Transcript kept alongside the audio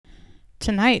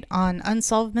Tonight on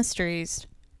Unsolved Mysteries,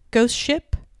 Ghost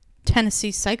Ship,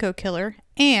 Tennessee Psycho Killer,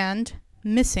 and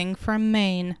Missing from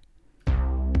Maine.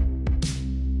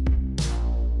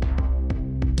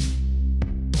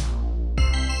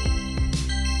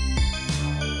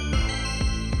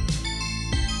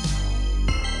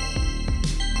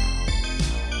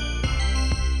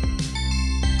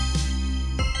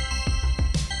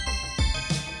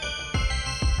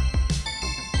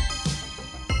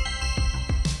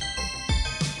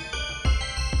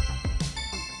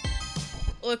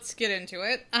 Let's get into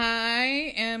it.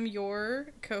 I am your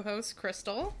co-host,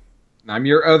 Crystal. I'm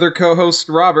your other co-host,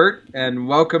 Robert, and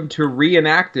welcome to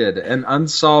Reenacted, an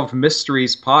Unsolved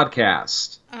Mysteries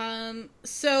podcast.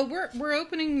 So we're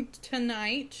opening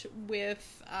tonight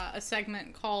with a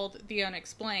segment called The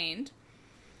Unexplained.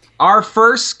 Our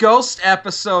first ghost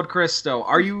episode, Crystal.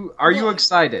 Are you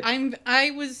excited?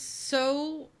 I was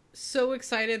so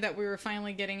excited that we were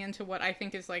finally getting into what I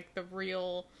think is like the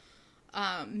real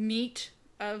meat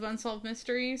of Unsolved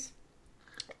Mysteries,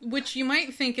 which you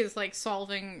might think is like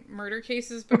solving murder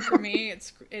cases, but for me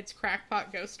it's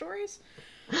crackpot ghost stories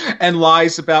and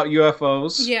lies about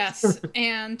UFOs. Yes.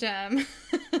 And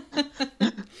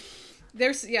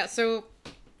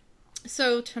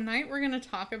so tonight we're going to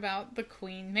talk about the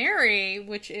Queen Mary,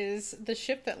 which is the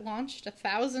ship that launched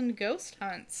 1,000 ghost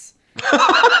hunts.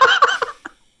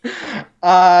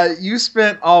 You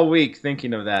spent all week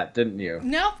thinking of that, didn't you?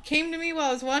 No, came to me while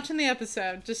I was watching the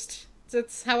episode. Just,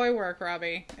 that's how I work,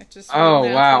 Robbie. It just.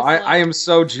 Oh, wow. I am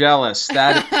so jealous.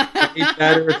 That is way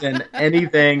better than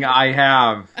anything I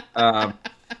have.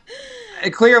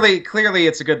 Clearly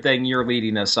it's a good thing you're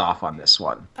leading us off on this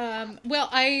one. Well,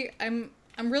 I'm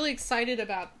really excited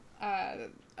about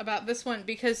this one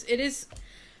because it is.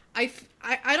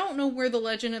 I don't know where the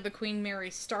legend of the Queen Mary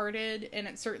started, and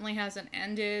it certainly hasn't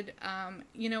ended.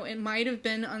 It might have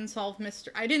been unsolved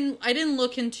mystery. I didn't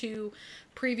look into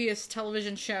previous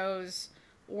television shows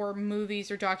or movies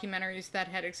or documentaries that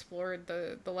had explored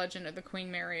the legend of the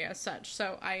Queen Mary as such.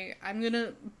 So I'm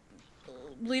gonna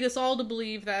lead us all to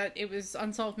believe that it was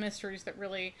Unsolved Mysteries that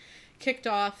really kicked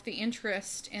off the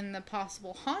interest in the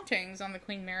possible hauntings on the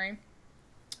Queen Mary.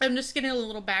 I'm just getting a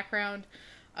little background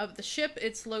of the ship.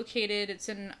 It's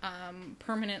in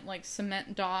permanent like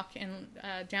cement dock in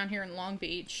down here in Long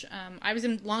Beach. I was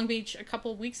in Long Beach a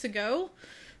couple weeks ago,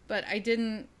 but I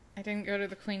didn't go to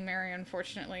the Queen Mary,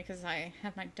 unfortunately, because I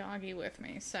had my doggy with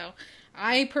me. So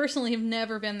I personally have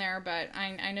never been there, but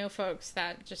I know folks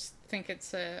that just think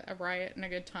it's a riot and a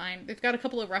good time. They've got a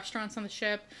couple of restaurants on the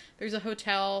ship. There's a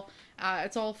hotel.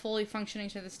 It's all fully functioning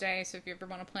to this day. So if you ever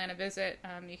want to plan a visit,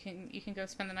 you can go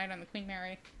spend the night on the Queen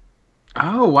Mary.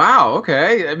 Oh, wow.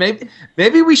 Okay.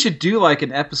 Maybe we should do like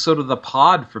an episode of the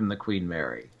pod from the Queen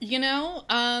Mary.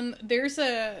 There's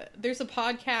a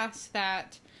podcast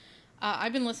that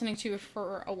I've been listening to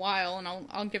for a while, and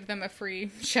I'll give them a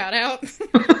free shout out.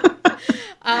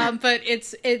 But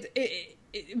it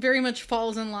very much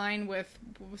falls in line with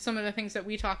some of the things that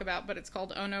we talk about, but it's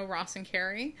called Oh No, Ross and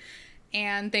Carrie.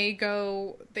 And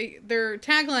their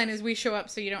tagline is "We show up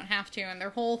so you don't have to," and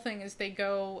their whole thing is they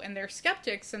go and they're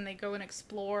skeptics and they go and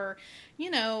explore.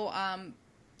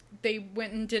 They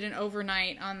went and did an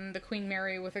overnight on the Queen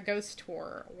Mary with a ghost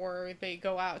tour, or they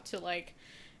go out to like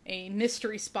a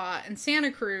mystery spot in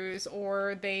Santa Cruz,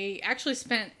 or they actually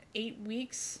spent 8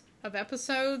 weeks of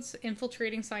episodes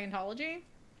infiltrating Scientology.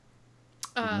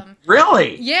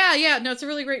 Really? Yeah. No, it's a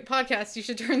really great podcast. You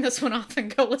should turn this one off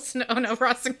and go listen to Oh No,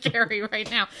 Ross and Carrie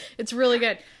right now. It's really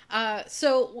good.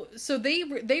 So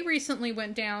they recently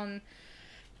went down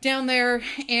there,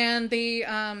 and they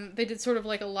did sort of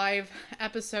like a live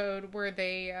episode where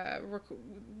they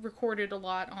recorded a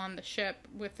lot on the ship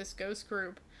with this ghost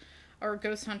group or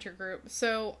ghost hunter group.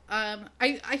 So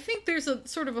I think there's a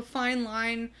sort of a fine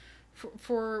line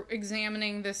for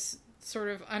examining this sort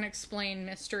of unexplained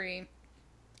mystery,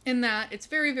 in that it's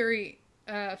very, very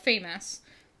famous,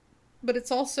 but it's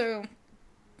also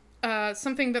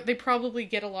something that they probably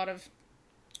get a lot of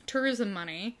tourism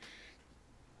money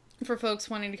for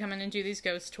folks wanting to come in and do these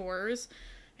ghost tours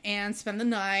and spend the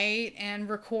night and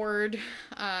record,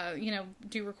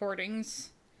 do recordings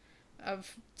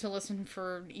to listen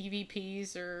for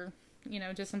EVPs or,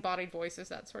 disembodied voices,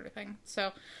 that sort of thing.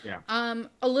 So, yeah.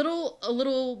 A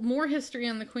little more history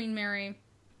on the Queen Mary.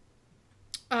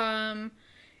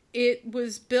 It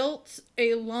was built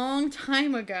a long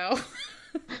time ago.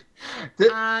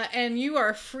 And you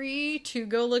are free to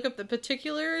go look up the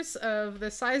particulars of the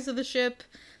size of the ship,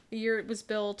 the year it was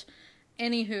built.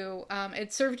 Anywho,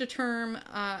 it served a term,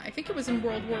 I think it was in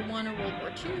World War I or World War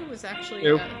II. It was actually...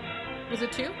 Two. Was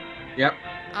it 2? Yep.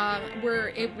 where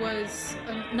it was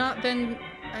not then.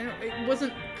 It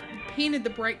wasn't painted the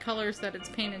bright colors that it's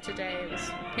painted today. It was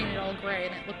painted all gray,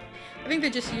 and it looked. I think they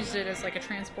just used it as like a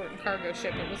transport and cargo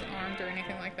ship. It wasn't armed or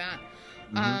anything like that.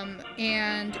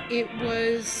 And it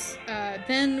was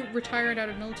then retired out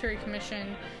of military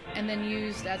commission and then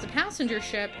used as a passenger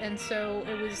ship. And so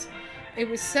it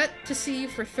was set to sea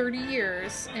for 30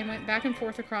 years and went back and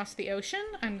forth across the ocean.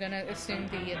 I'm going to assume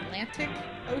the Atlantic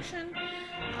Ocean.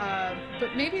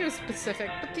 But maybe it was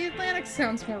Pacific, but the Atlantic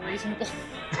sounds more reasonable.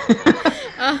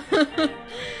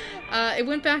 It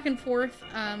went back and forth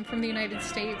from the United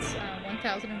States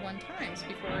 1,001 times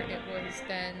before it was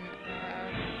then...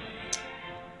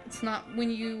 it's not when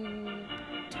you...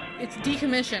 It's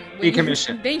decommissioned.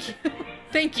 Decommissioned. Thank you.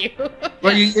 Thank you.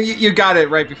 Well, yes. you got it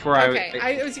right before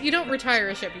you don't retire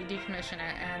a ship, you decommission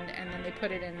it, and then they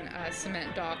put it in a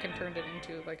cement dock and turned it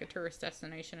into like a tourist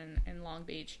destination in Long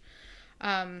Beach.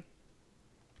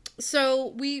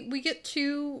 So we get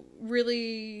two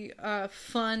really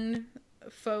fun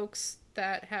folks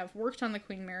that have worked on the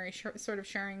Queen Mary sort of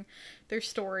sharing their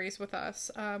stories with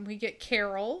us. We get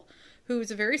Carol, who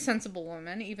is a very sensible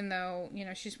woman, even though,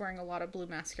 she's wearing a lot of blue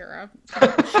mascara.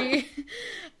 She,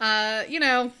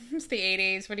 it's the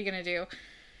 80s. What are you going to do?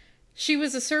 She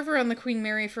was a server on the Queen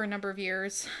Mary for a number of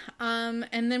years.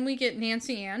 And then we get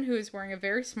Nancy Ann, who is wearing a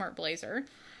very smart blazer.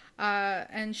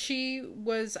 And she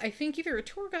was, I think, either a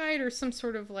tour guide or some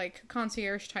sort of, like,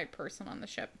 concierge type person on the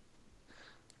ship.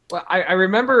 Well, I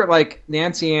remember, like,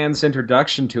 Nancy Ann's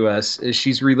introduction to us is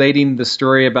she's relating the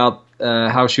story about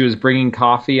how she was bringing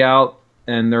coffee out,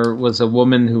 and there was a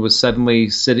woman who was suddenly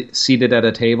seated at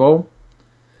a table.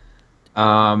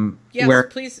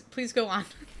 Yes, please go on.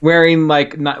 Wearing,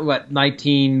 like,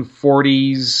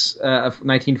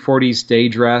 1940s day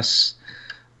dress.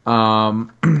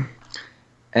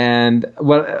 And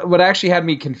what actually had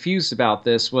me confused about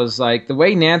this was, like, the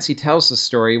way Nancy tells the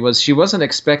story was she wasn't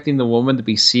expecting the woman to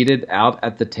be seated out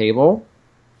at the table.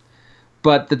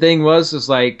 But the thing was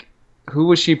like, who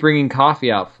was she bringing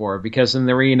coffee out for? Because in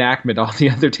the reenactment, all the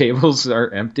other tables are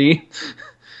empty.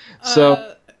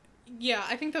 So, yeah,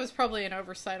 I think that was probably an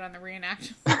oversight on the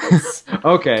reenactment.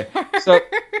 Okay, so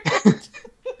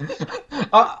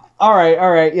all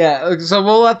right, yeah. So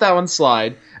we'll let that one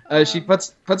slide. She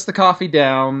puts the coffee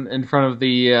down in front of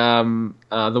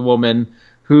the woman,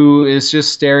 who is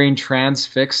just staring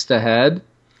transfixed ahead,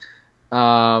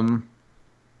 and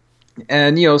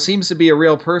seems to be a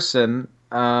real person,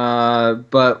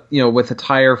 but with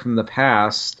attire from the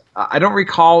past. I don't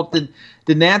recall.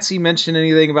 Did Nancy mention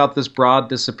anything about this broad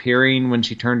disappearing when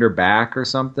she turned her back or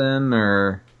something?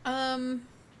 Or I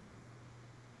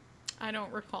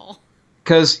don't recall.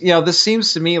 Because, this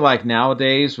seems to me like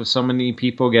nowadays with so many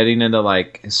people getting into,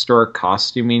 like, historic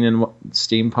costuming and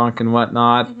steampunk and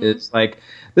whatnot, it's like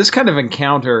this kind of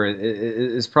encounter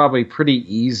is probably pretty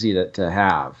easy to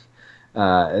have.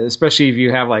 Especially if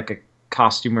you have, like, a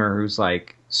costumer who's,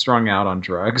 like, strung out on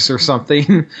drugs or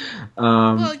something.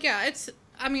 Well, yeah,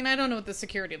 I don't know what the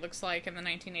security looks like in the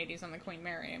 1980s on the Queen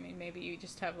Mary. I mean, maybe you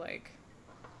just have, like,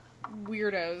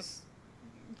 weirdos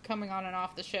coming on and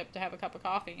off the ship to have a cup of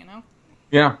coffee,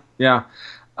 Yeah.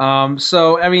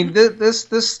 So, I mean,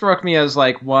 this struck me as,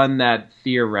 like, one that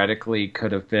theoretically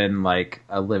could have been, like,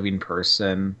 a living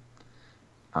person.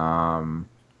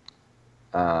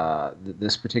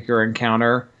 This particular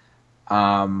encounter,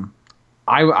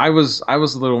 I was a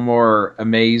little more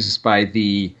amazed by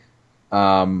the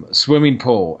swimming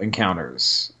pool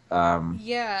encounters.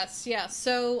 Yes.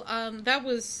 So, that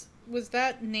was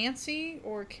that Nancy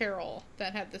or Carol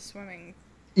that had the swimming?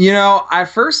 At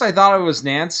first I thought it was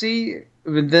Nancy,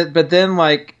 but then,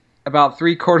 like, about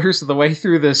 3/4 of the way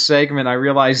through this segment, I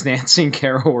realized Nancy and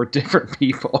Carol were different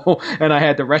people, and I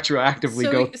had to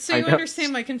retroactively go. So you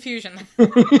understand my confusion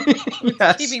with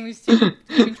Yes. keeping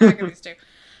track of these two.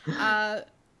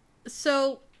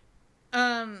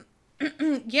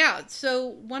 Yeah. So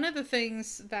one of the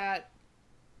things that,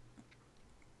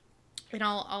 and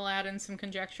I'll add in some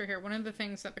conjecture here. One of the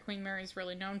things that the Queen Mary is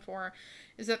really known for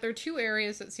is that there are two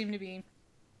areas that seem to be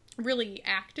really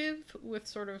active with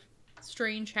sort of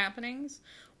strange happenings.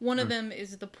 One of them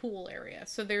is the pool area.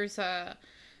 So there's a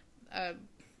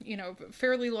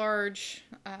fairly large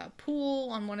pool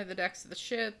on one of the decks of the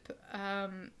ship,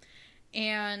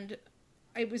 and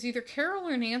it was either Carol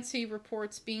or Nancy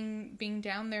reports being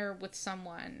down there with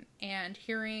someone and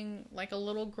hearing, like, a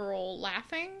little girl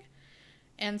laughing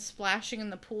and splashing in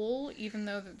the pool, even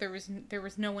though there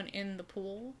was no one in the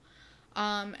pool,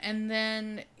 and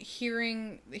then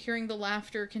hearing the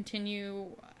laughter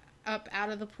continue up out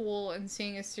of the pool and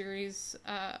seeing a series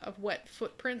of wet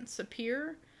footprints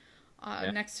appear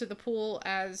Yeah. next to the pool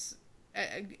as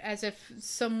if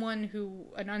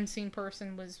an unseen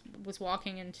person was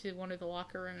walking into one of the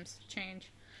locker rooms to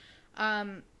change.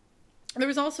 There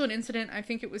was also an incident, I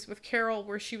think it was with Carol,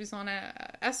 where she was on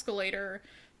a escalator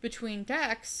between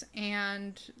decks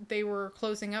and they were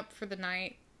closing up for the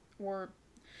night, or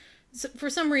for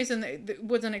some reason it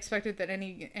wasn't expected that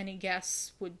any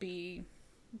guests would be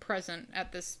present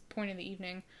at this point in the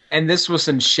evening. And this was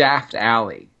in Shaft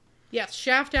Alley. Yes,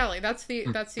 Shaft Alley. That's the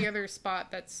other spot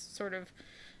that's sort of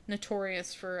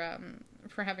notorious for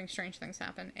having strange things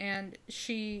happen. And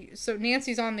so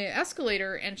Nancy's on the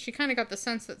escalator, and she kind of got the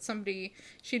sense that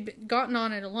she'd gotten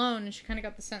on it alone, and she kind of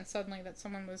got the sense suddenly that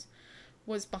someone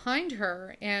was behind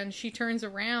her, and she turns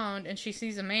around and she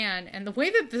sees a man. And the way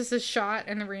that this is shot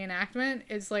in the reenactment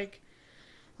is like,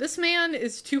 this man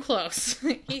is too close.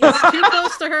 He is too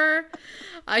close to her.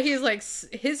 He's like,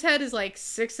 his head is like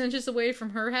 6 inches away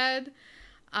from her head.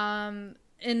 And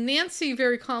Nancy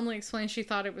very calmly explained she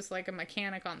thought it was like a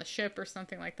mechanic on the ship or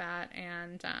something like that.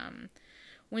 And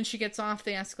when she gets off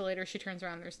the escalator, she turns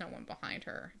around, there's no one behind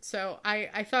her. So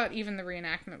I thought even the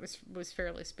reenactment was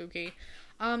fairly spooky.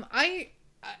 I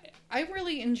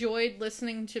really enjoyed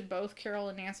listening to both Carol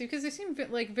and Nancy because they seem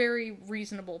like very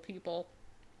reasonable people.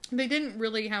 They didn't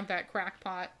really have that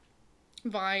crackpot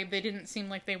vibe. They didn't seem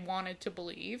like they wanted to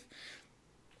believe.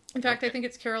 In fact, I think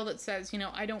it's Carol that says,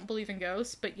 I don't believe in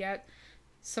ghosts, but yet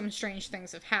some strange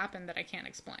things have happened that I can't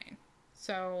explain.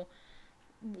 So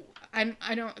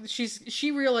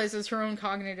she realizes her own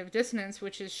cognitive dissonance,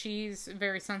 which is she's a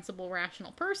very sensible,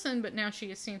 rational person, but now she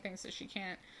has seen things that she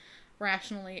can't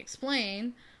rationally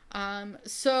explain.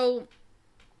 So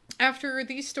after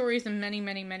these stories and many,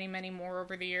 many, many, many more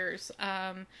over the years,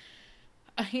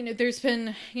 there's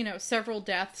been, several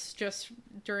deaths just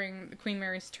during the Queen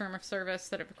Mary's term of service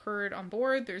that have occurred on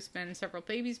board. There's been several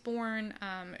babies born.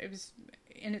 It was,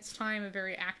 in its time, a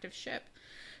very active ship.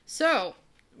 So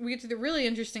we get to the really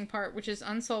interesting part, which is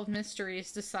Unsolved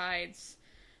Mysteries decides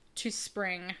to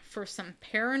spring for some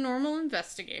paranormal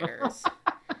investigators.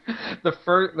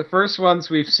 The first ones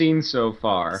we've seen so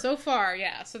far. So far,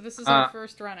 yeah. So this is our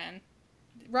first run-in.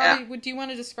 Robbie, do you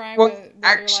want to describe what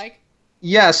they're like?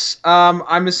 Yes.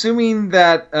 I'm assuming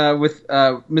that with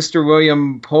Mr.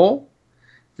 William Pohl,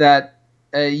 that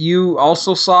you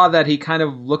also saw that he kind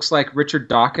of looks like Richard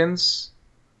Dawkins.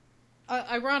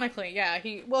 Ironically, yeah.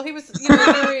 He was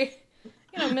very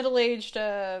middle-aged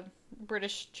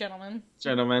British gentleman.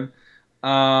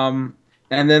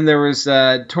 And then there was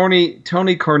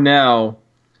Tony Cornell,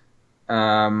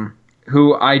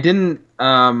 who I didn't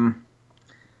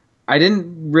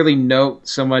really note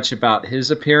so much about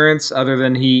his appearance, other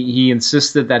than he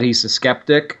insisted that he's a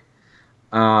skeptic.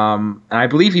 And I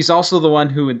believe he's also the one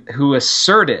who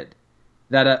asserted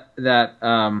that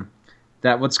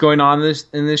what's going on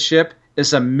in this ship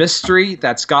is a mystery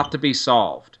that's got to be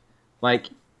solved. Like,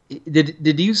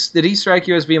 did he strike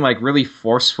you as being like really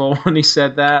forceful when he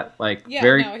said that? Like, yeah,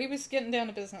 very... no, he was getting down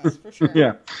to business for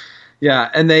sure.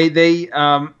 yeah, and they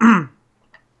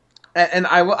and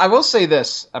I will say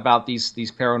this about these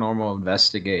paranormal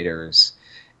investigators,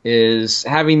 is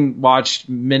having watched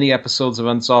many episodes of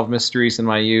Unsolved Mysteries in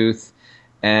my youth,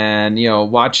 and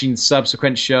watching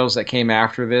subsequent shows that came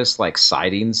after this, like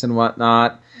Sightings and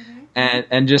whatnot.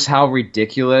 And just how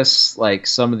ridiculous like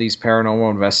some of these paranormal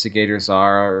investigators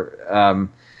are.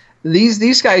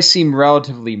 These guys seem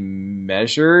relatively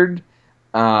measured.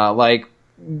 The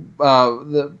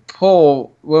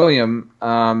Pohl William,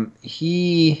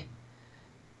 he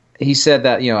said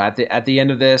that at the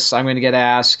end of this, I'm going to get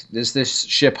asked, is this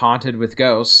ship haunted with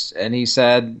ghosts? And he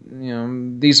said,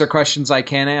 these are questions I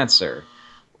can't answer,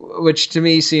 which to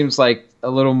me seems like a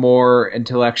little more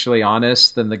intellectually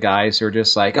honest than the guys who are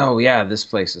just like, oh yeah, this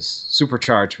place is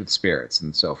supercharged with spirits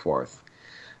and so forth.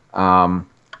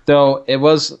 Though it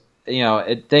was,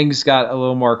 things got a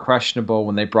little more questionable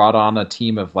when they brought on a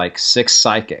team of like 6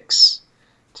 psychics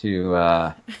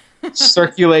to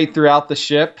circulate throughout the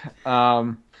ship,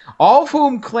 all of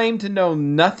whom claim to know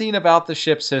nothing about the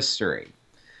ship's history.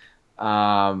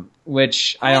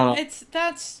 Which I don't know.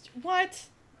 That's what.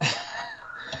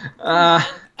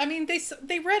 I mean,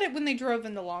 they read it when they drove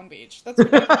into Long Beach. That's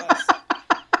ridiculous.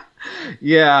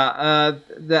 Yeah,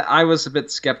 that I was a bit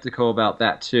skeptical about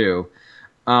that too.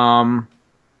 And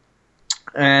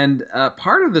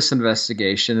part of this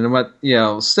investigation, and what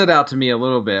stood out to me a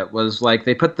little bit, was like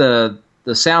they put the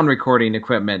sound recording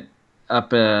equipment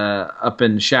up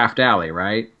in Shaft Alley,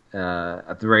 right,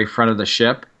 at the very front of the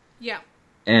ship. Yeah.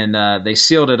 And they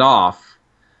sealed it off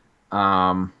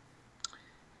for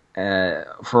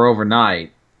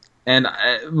overnight. And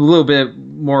a little bit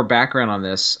more background on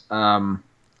this.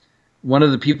 one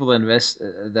of the people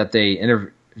that they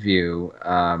interview,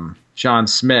 John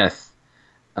Smith,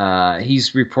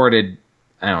 he's reported,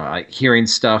 I don't know, like hearing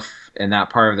stuff in that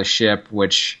part of the ship,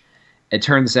 which it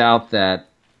turns out that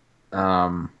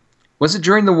was it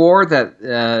during the war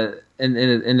that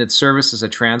in its service as a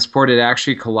transport, it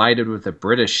actually collided with a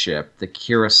British ship, the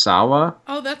Kurosawa.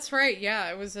 Oh, that's right.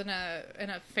 Yeah, it was in a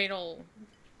fatal.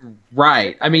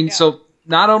 Right. I mean, Yeah. so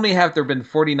not only have there been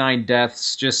 49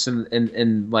 deaths just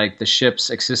in like the ship's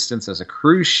existence as a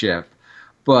cruise ship,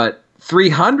 but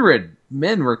 300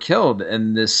 men were killed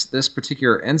in this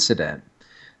particular incident.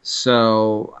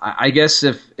 So I guess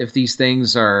if these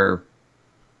things are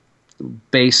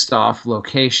based off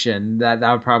location, that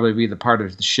would probably be the part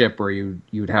of the ship where you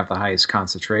would have the highest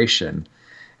concentration.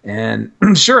 And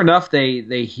sure enough,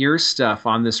 they hear stuff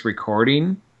on this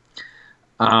recording.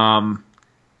 It's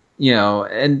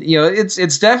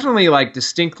definitely like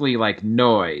distinctly like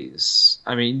noise.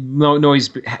 I mean,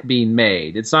 noise being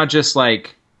made. It's not just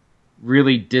like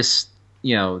really distant,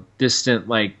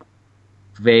 like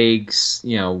vague,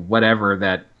 whatever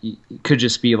that could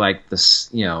just be like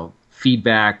this,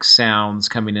 feedback sounds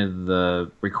coming into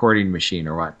the recording machine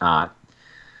or whatnot.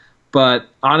 But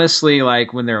honestly,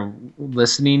 like when they're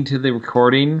listening to the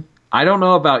recording, I don't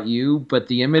know about you, but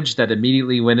the image that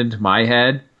immediately went into my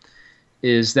head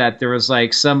is that there was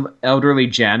like some elderly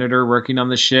janitor working on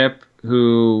the ship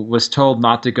who was told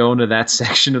not to go into that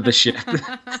section of the ship,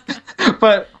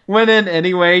 but went in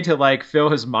anyway to like fill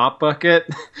his mop bucket.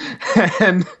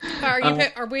 And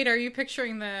Are you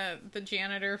picturing the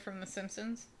janitor from The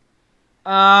Simpsons?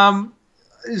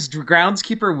 Is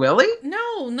groundskeeper Willie?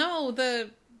 No, the.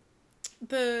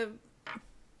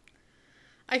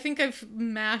 I think I've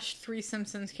mashed 3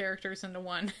 Simpsons characters into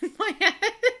one in my head.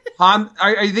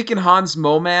 Are you thinking Hans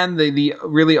Moman, the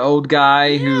really old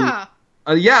guy who?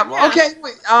 Yeah. Okay.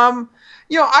 Wait,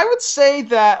 I would say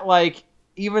that like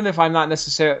even if I'm not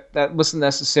that wasn't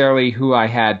necessarily who I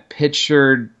had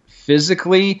pictured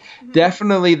physically,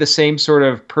 definitely the same sort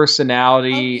of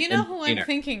personality. You know who I'm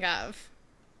thinking of?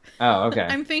 Oh, okay.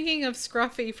 I'm thinking of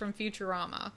Scruffy from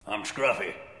Futurama. I'm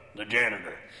Scruffy, the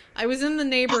janitor. I was in the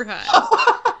neighborhood.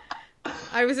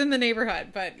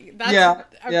 But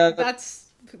that's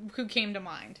who came to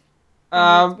mind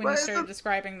when you started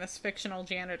describing this fictional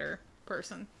janitor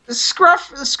person.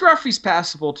 Scruffy's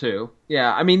passable too.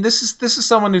 Yeah, I mean this is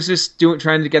someone who's just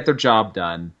trying to get their job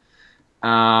done.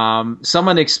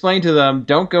 Someone explained to them,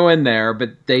 don't go in there,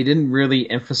 but they didn't really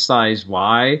emphasize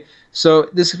why. So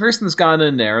this person's gone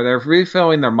in there, they're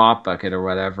refilling their mop bucket or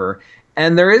whatever,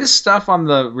 and there is stuff on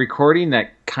the recording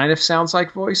that kind of sounds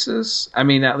like voices. I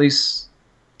mean, at least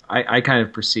I kind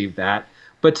of perceived that.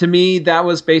 But to me, that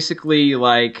was basically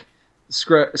like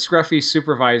Scruffy's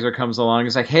supervisor comes along and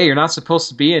is like, hey, you're not supposed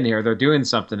to be in here. They're doing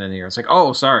something in here. It's like,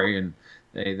 oh, sorry. And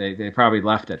they probably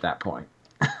left at that point.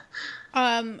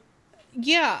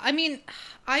 Yeah, I mean,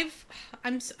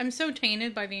 I'm so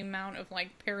tainted by the amount of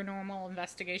like paranormal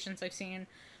investigations I've seen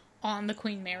on the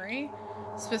Queen Mary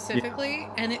specifically,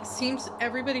 and it seems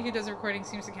everybody who does a recording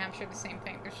seems to capture the same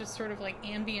thing. There's just sort of like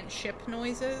ambient ship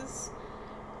noises,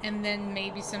 and then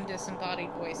maybe some disembodied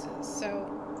voices. So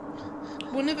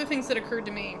one of the things that occurred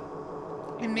to me,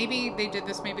 and maybe they did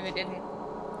this, maybe they didn't,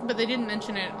 but they didn't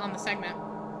mention it on the segment,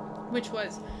 which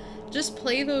was just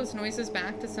play those noises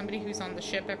back to somebody who's on the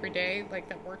ship every day, like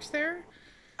that works there.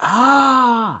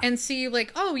 And see,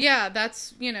 like, oh yeah,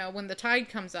 that's, when the tide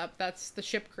comes up, that's the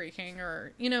ship creaking,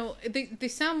 or, they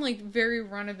sound like very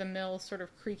run-of-the-mill sort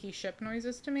of creaky ship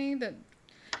noises to me that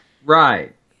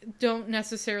don't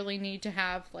necessarily need to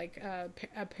have like a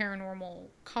paranormal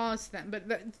cause to them, but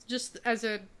just as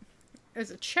a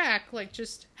check, like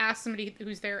just ask somebody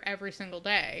who's there every single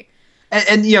day.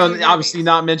 And obviously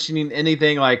not mentioning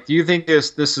anything like, do you think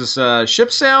this is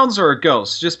ship sounds or a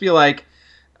ghost? Just be like,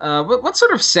 what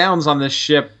sort of sounds on this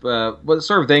ship? What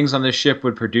sort of things on this ship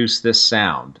would produce this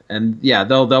sound? And yeah,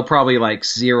 they'll probably like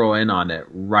zero in on it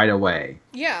right away.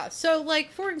 Yeah. So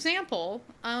like for example,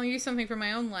 I'll use something from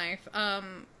my own life.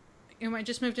 I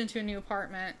just moved into a new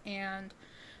apartment, and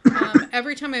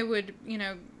every time I would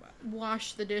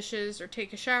wash the dishes or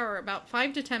take a shower, about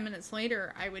 5 to 10 minutes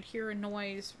later, I would hear a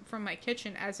noise from my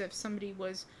kitchen as if somebody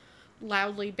was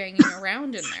loudly banging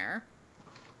around in there.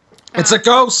 It's a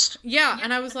ghost! Yeah,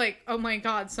 and I was like, oh my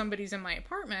god, somebody's in my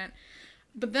apartment.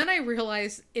 But then I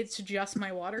realized it's just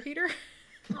my water heater.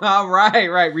 Oh,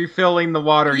 right, refilling the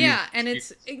water. Yeah, and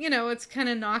it's kind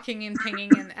of knocking and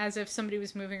pinging and as if somebody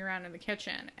was moving around in the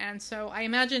kitchen. And so I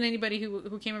imagine anybody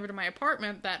who came over to my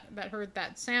apartment that heard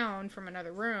that sound from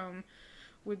another room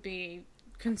would be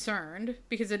concerned,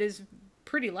 because it is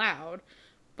pretty loud.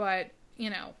 But,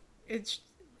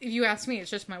 if you ask me,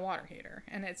 it's just my water heater,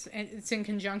 and it's in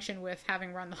conjunction with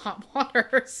having run the hot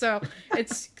water, so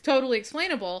it's totally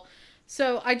explainable.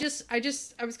 So I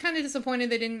was kind of disappointed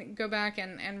they didn't go back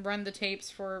and run the tapes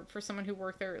for someone who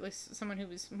worked there, or at least someone who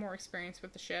was more experienced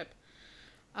with the ship.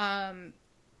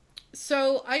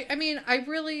 So I mean, I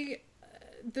really,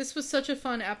 this was such a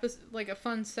fun episode, like a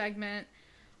fun segment.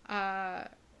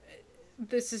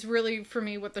 This is really, for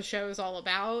me, what the show is all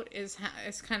about, is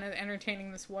kind of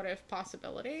entertaining this what if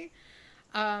possibility.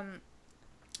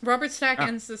 Robert Stack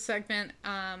ends the segment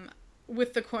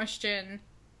with the question,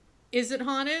 is it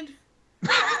haunted?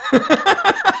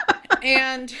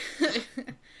 And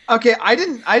okay, I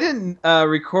didn't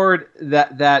record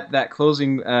that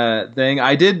closing thing.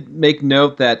 I did make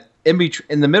note that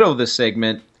in the middle of this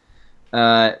segment,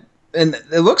 and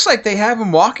it looks like they have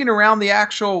him walking around the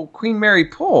actual Queen Mary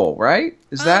pole, right?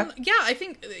 Is that? Yeah, I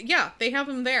think, they have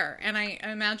him there. And I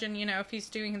imagine, if he's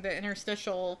doing the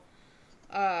interstitial,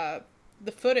 the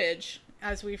footage,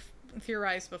 as we've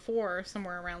theorized before,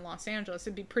 somewhere around Los Angeles,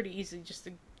 it'd be pretty easy just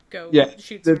to go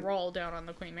shoot some roll down on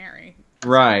the Queen Mary.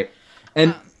 Right.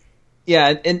 And,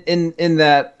 in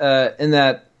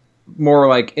that more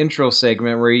like intro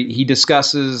segment where he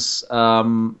discusses,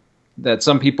 that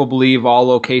some people believe all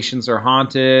locations are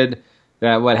haunted,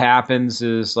 that what happens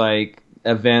is like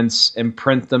events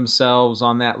imprint themselves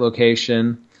on that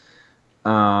location.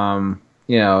 He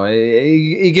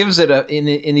gives it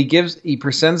he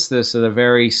presents this in a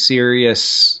very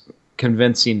serious,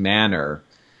 convincing manner,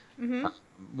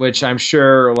 which I'm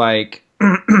sure, like,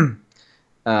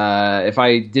 if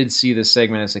I did see this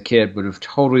segment as a kid, would have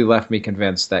totally left me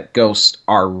convinced that ghosts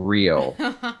are real.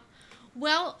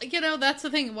 Well, that's the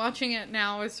thing. Watching it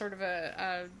now as sort of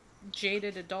a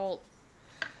jaded adult.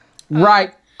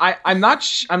 Right. I'm not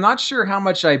sure how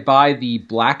much I buy the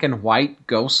black and white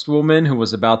ghost woman who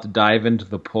was about to dive into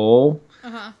the pool.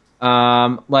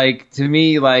 Like, to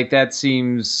me, like, that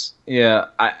seems,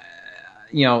 I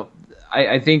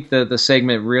think the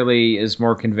segment really is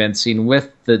more convincing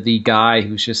with the guy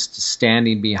who's just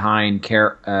standing behind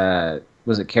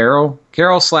was it Carol?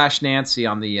 Carol/Nancy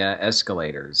on the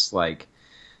escalators. Like,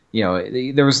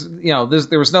 there was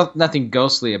nothing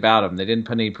ghostly about him. They didn't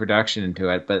put any production into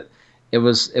it, but it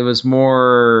was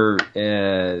more.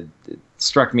 It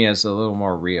struck me as a little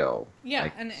more real. Yeah,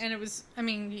 like, and it was. I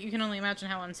mean, you can only imagine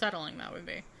how unsettling that would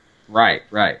be. Right.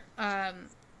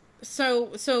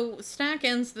 So Stack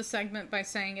ends the segment by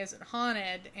saying, "Is it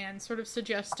haunted?" and sort of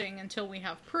suggesting, until we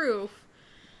have proof,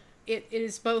 it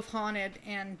is both haunted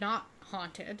and not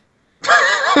haunted.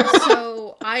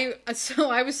 So I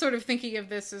was sort of thinking of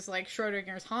this as like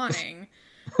Schrodinger's haunting,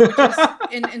 which is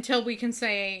until we can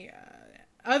say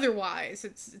otherwise.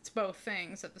 It's both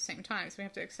things at the same time. So we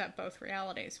have to accept both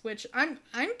realities, which I'm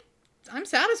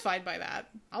satisfied by that.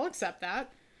 I'll accept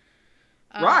that.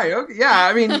 Right. Okay. Yeah.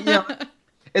 I mean,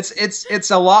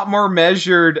 it's a lot more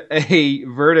measured a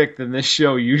verdict than this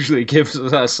show usually gives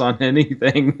us on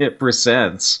anything it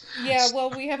presents. Yeah. Well,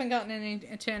 we haven't gotten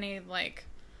into any like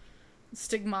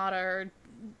stigmata or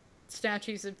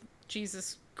statues of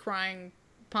Jesus crying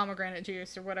pomegranate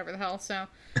juice or whatever the hell. So,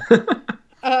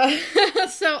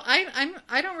 so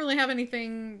I don't really have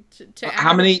anything to add.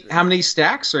 How many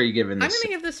stacks are you giving this? I'm going to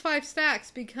give this 5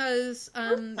 stacks because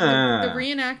the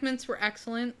reenactments were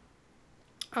excellent.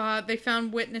 They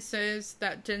found witnesses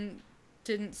that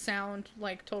didn't sound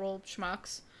like total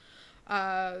schmucks.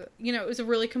 It was a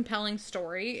really compelling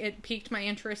story. It piqued my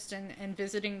interest in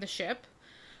visiting the ship.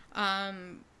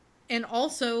 And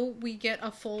also we get a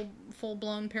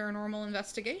full-blown paranormal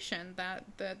investigation that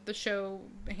the show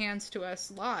hands to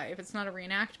us live. It's not a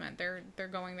reenactment. They're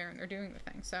going there and they're doing the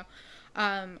thing. So,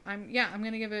 I'm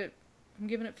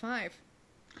giving it 5.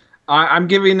 I'm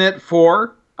giving it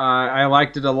 4. I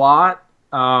liked it a lot.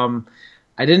 I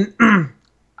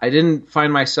didn't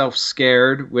find myself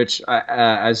scared, which,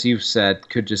 as you've said,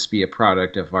 could just be a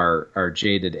product of our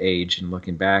jaded age and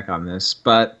looking back on this.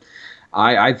 But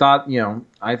I thought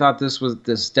this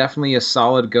was definitely a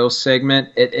solid ghost segment.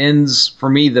 It ends, for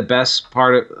me, the best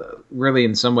part really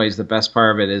in some ways the best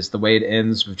part of it is the way it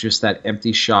ends with just that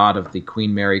empty shot of the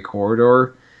Queen Mary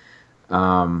corridor,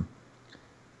 near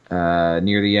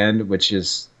the end, which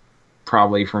is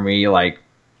probably for me,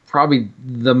 probably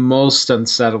the most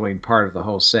unsettling part of the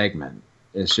whole segment.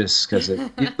 It's just because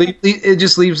it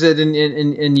just leaves it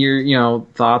in your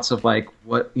thoughts of like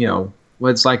what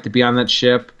it's like to be on that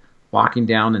ship, walking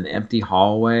down an empty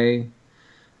hallway.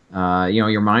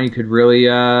 Your mind could really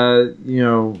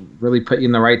really put you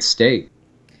in the right state.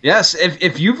 Yes,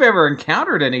 if you've ever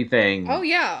encountered anything. Oh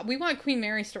yeah, we want Queen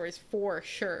Mary stories for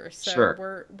sure. So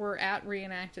Sure. we're at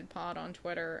Reenacted Pod on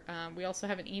Twitter. We also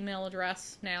have an email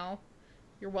address now.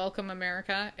 You're welcome,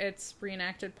 America. It's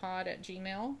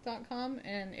reenactedpod@gmail.com.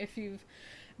 And if you've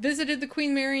visited the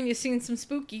Queen Mary and you've seen some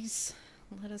spookies,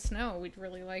 let us know. We'd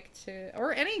really like to,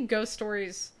 or any ghost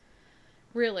stories,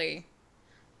 really.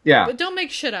 Yeah. But don't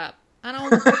make shit up. I don't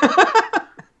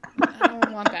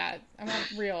want that. I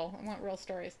want real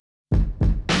stories.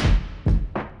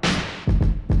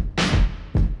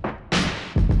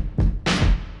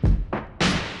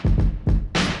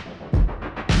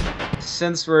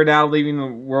 Since we're now leaving the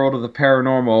world of the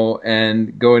paranormal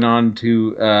and going on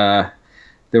to the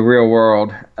real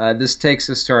world, this takes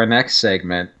us to our next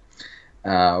segment,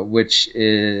 which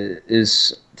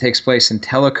is takes place in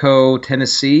Tellico,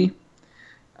 Tennessee,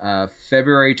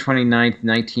 February 29th,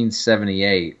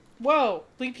 1978. Whoa,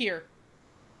 leap year.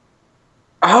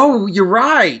 Oh, you're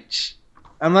right.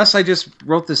 Unless I just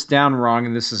wrote this down wrong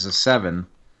and this is a 7.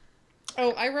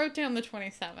 Oh, I wrote down the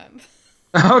 27th.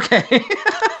 Okay.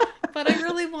 But I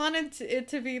really wanted it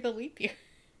to be the leap year.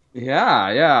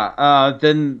 Yeah.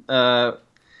 Then I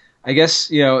guess,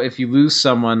 if you lose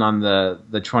someone on the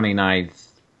 29th,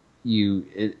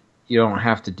 you don't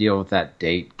have to deal with that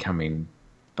date coming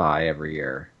by every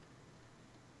year.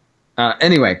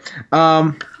 Anyway,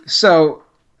 so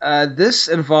this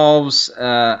involves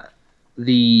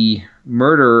the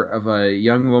murder of a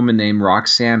young woman named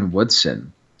Roxanne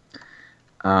Woodson,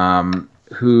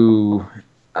 who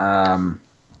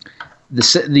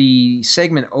the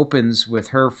segment opens with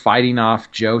her fighting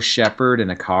off Joe Shepard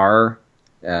in a car.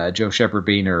 Joe Shepard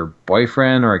being her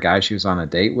boyfriend or a guy she was on a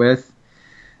date with.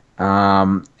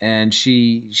 And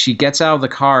she gets out of the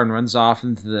car and runs off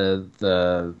into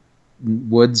the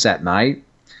woods at night,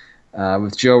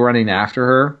 with Joe running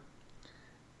after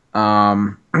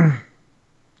her.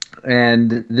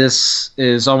 And this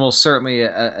is almost certainly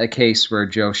a case where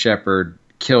Joe Shepard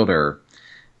killed her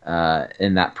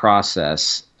in that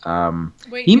process.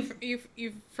 Wait, you've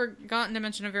forgotten to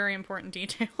mention a very important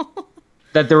detail.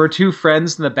 That there were two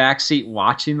friends in the backseat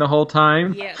watching the whole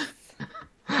time. Yes.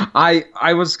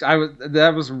 I was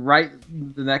that was right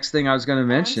the next thing I was going to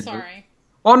mention. I'm sorry.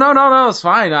 Oh no, it's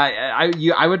fine.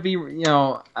 I would be,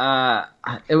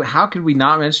 how could we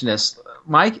not mention this,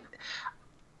 Mike?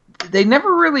 They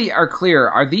never really are clear.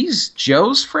 Are these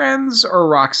Joe's friends or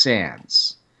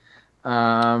Roxanne's?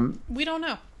 We don't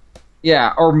know.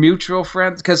 Yeah, or mutual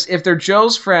friends. Because if they're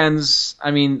Joe's friends, I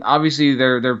mean, obviously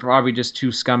they're probably just two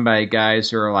scumbag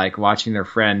guys who are like watching their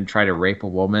friend try to rape a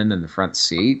woman in the front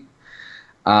seat.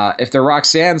 If they're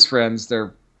Roxanne's friends,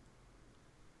 they're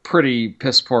pretty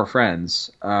piss poor friends.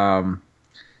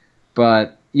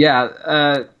 But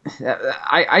yeah,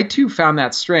 I too found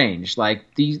that strange. Like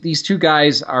these two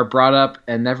guys are brought up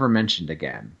and never mentioned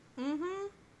again.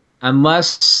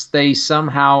 Unless they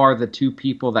somehow are the two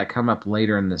people that come up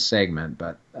later in the segment,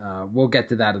 but we'll get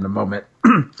to that in a moment.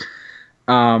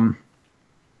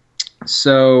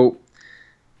 So,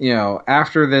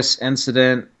 after this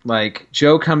incident, like,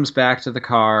 Joe comes back to the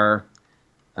car.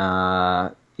 I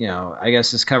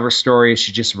guess this cover story is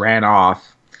she just ran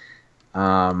off.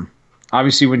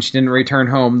 Obviously, when she didn't return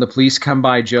home, the police come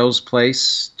by Joe's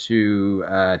place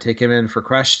to take him in for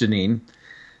questioning.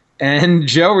 And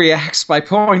Joe reacts by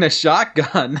pulling a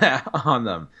shotgun on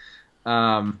them.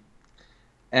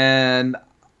 And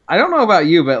I don't know about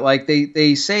you, but like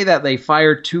they say that they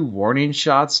fired 2 warning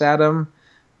shots at him.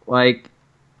 Like,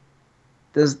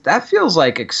 that feels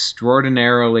like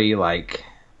extraordinarily like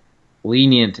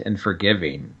lenient and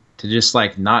forgiving to just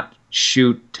like not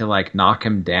shoot to like knock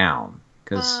him down.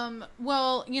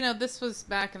 Well, this was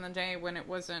back in the day when it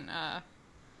wasn't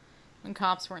when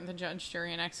cops weren't the judge,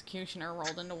 jury, and executioner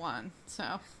rolled into one.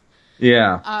 So,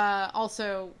 yeah.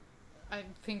 Also, I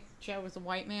think Joe was a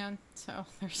white man, so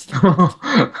there's.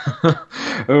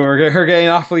 We're getting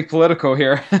awfully political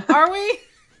here. Are we?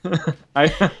 Please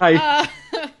continue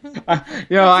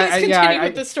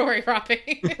with the story,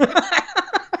 Robbie.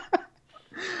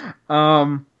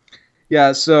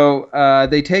 Yeah. So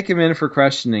they take him in for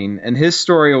questioning, and his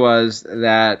story was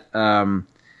that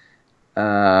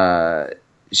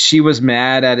she was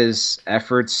mad at his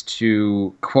efforts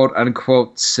to quote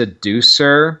unquote seduce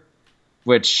her,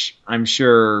 which I'm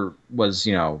sure was,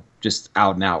 just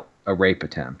out and out a rape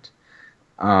attempt.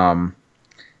 And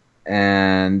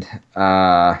if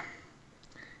I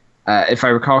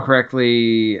recall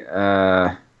correctly,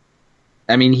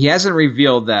 he hasn't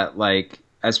revealed that, like,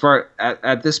 as far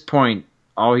at this point,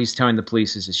 all he's telling the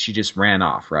police is that she just ran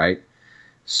off, right?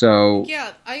 So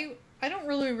yeah, I don't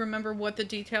really remember what the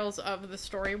details of the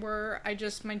story were. I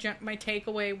just my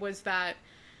takeaway was that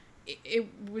it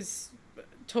was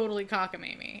totally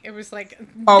cockamamie. It was like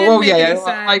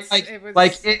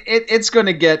it's going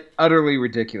to get utterly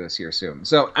ridiculous here soon.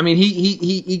 So I mean,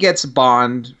 he gets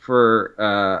bond for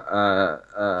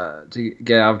to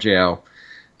get out of jail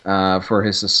for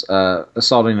his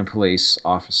assaulting a police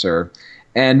officer,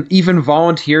 and even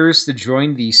volunteers to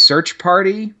join the search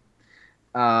party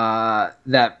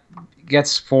that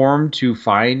gets formed to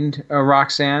find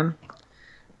Roxanne.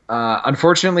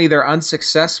 Unfortunately, they're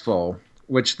unsuccessful,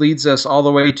 which leads us all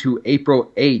the way to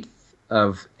April 8th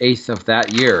of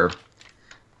that year,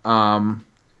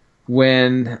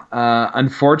 when,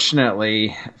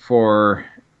 unfortunately for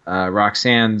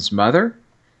Roxanne's mother,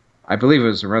 I believe it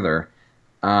was her mother,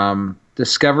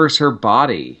 discovers her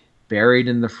body buried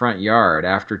in the front yard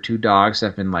after two dogs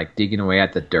have been like digging away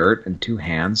at the dirt and two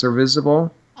hands are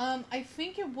visible. I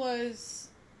think it was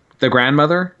the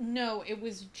grandmother. No, it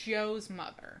was Joe's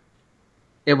mother.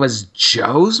 It was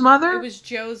Joe's mother? It was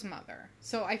Joe's mother.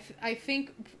 So I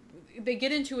think they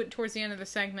get into it towards the end of the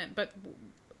segment, but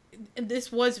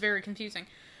this was very confusing.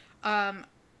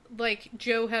 Like,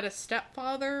 Joe had a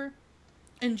stepfather,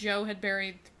 and Joe had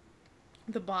buried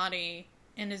the body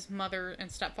in his mother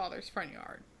and stepfather's front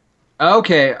yard.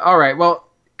 Okay, all right. Well,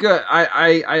 good.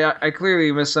 I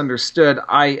clearly misunderstood.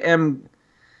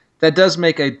 That does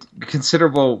make a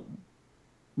considerable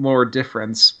more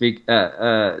difference. It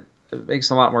makes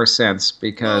a lot more sense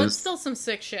because... Well, it's still some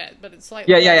sick shit, but it's like...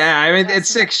 Yeah. I mean, it's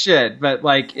sick shit, but,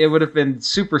 like, it would have been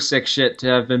super sick shit to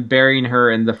have been burying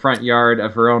her in the front yard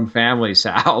of her own family's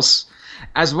house,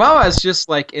 as well as just,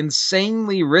 like,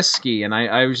 insanely risky, and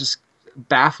I was just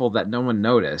baffled that no one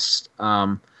noticed.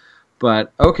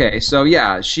 But, okay, so,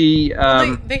 yeah, she...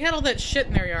 they had all that shit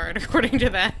in their yard, according to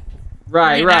that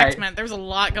right. There was a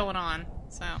lot going on,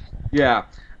 so... Yeah.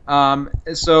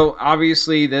 So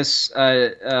obviously this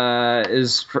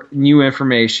is new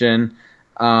information.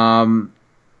 When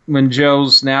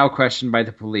Joe's now questioned by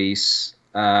the police,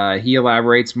 he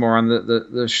elaborates more on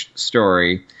the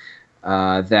story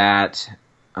that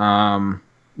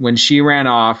when she ran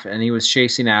off and he was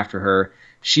chasing after her,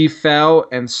 she fell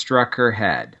and struck her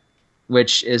head,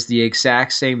 which is the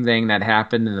exact same thing that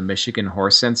happened in the Michigan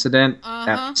horse incident.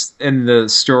 That's in the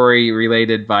story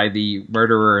related by the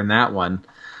murderer in that one.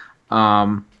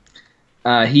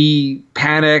 He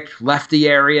panicked, left the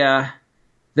area,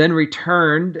 then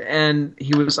returned, and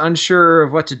he was unsure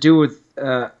of what to do with,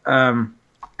 I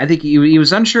think he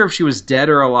was unsure if she was dead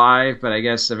or alive, but I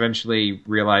guess eventually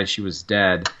realized she was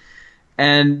dead.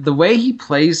 And the way he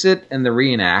plays it in the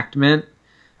reenactment,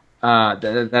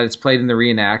 that it's played in the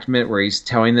reenactment where he's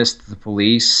telling this to the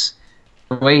police,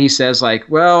 the way he says, like,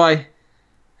 well,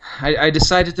 I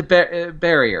decided to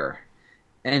bury her.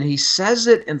 And he says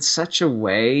it in such a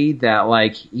way that,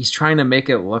 like, he's trying to make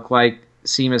it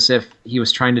seem as if he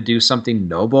was trying to do something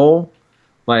noble.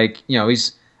 Like, you know, he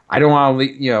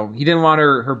didn't want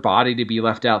her body to be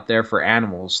left out there for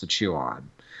animals to chew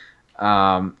on.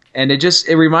 And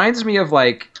it reminds me of,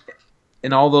 like,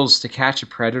 in all those To Catch a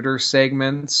Predator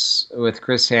segments with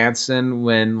Chris Hansen,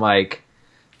 when, like,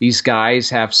 these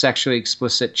guys have sexually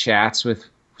explicit chats with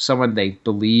someone they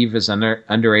believe is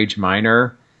underage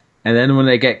minor. And then when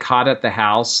they get caught at the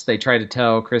house, they try to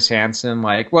tell Chris Hansen,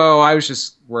 like, well, I was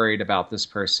just worried about this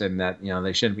person that, you know,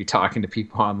 they shouldn't be talking to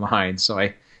people online. So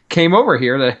I came over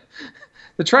here to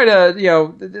try to, you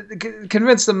know,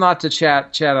 convince them not to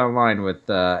chat online with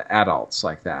adults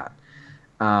like that.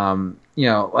 You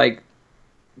know, like,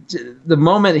 the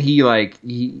moment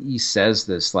he says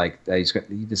this, like, that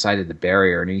he decided to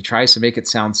bury her, and he tries to make it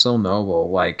sound so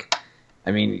noble, like, I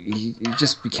mean, he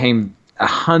just became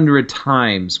 100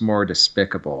 times more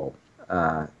despicable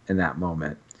in that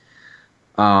moment.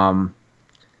 And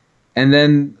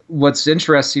then what's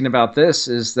interesting about this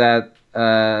is that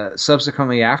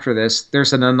subsequently after this,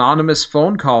 there's an anonymous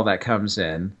phone call that comes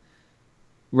in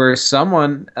where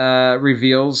someone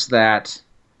reveals that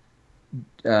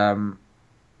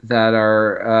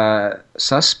our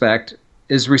suspect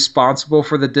is responsible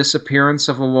for the disappearance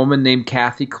of a woman named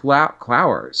Kathy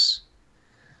Clowers.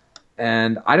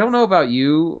 And I don't know about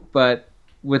you, but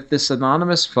with this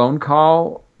anonymous phone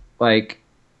call, like,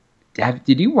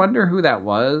 did you wonder who that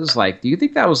was? Like, do you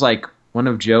think that was, like, one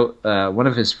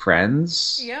of his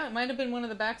friends? Yeah, it might have been one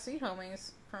of the backseat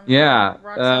homies from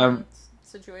Roxanne's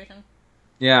situation.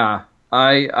 Yeah,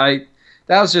 that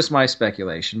was just my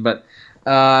speculation. But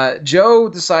Joe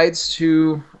decides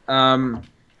to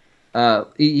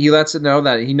he lets it know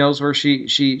that he knows where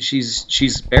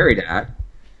she's buried at.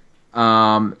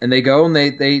 And they go and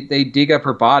they dig up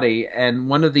her body, and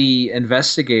one of the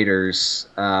investigators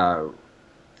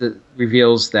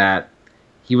reveals that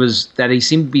he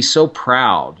seemed to be so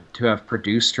proud to have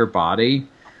produced her body,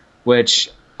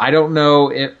 which I don't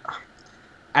know if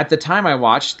at the time I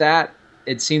watched that,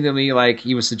 it seemed to me like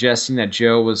he was suggesting that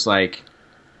Joe was like,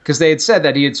 because they had said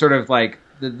that he had sort of like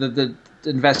the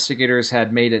investigators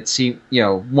had made it seem,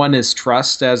 won his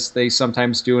trust as they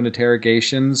sometimes do in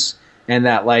interrogations, and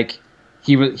that like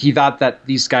he thought that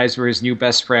these guys were his new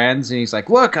best friends, and he's like,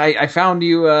 look, I found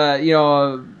you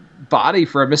a body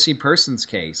for a missing persons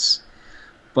case.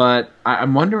 But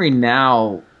I'm wondering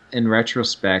now in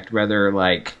retrospect whether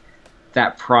like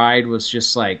that pride was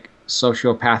just like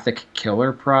sociopathic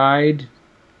killer pride.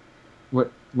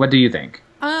 What do you think?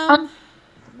 Well,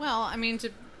 I mean,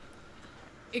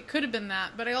 it could have been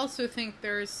that, but I also think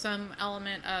there's some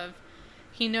element of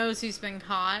he knows he's been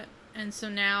caught, and so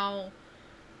now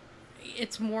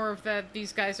it's more of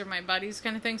these guys are my buddies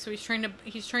kind of thing. So he's trying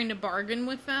to bargain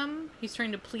with them. He's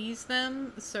trying to please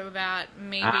them so that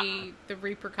maybe the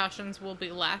repercussions will be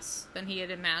less than he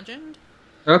had imagined.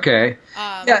 Okay.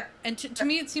 Yeah. And to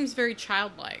me, it seems very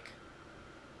childlike.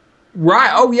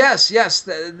 Right. Oh, yes.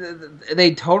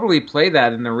 They totally play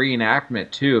that in the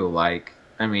reenactment too. Like,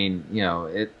 I mean,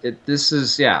 this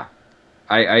is, yeah,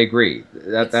 I agree.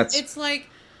 It's like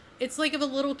if a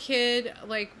little kid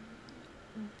like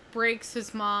breaks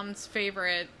his mom's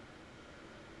favorite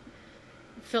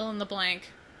fill in the blank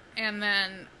and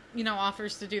then,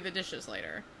 offers to do the dishes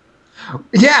later.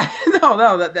 Yeah,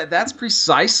 no, that's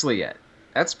precisely it.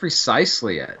 That's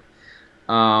precisely it.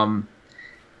 Of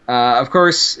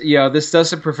course, this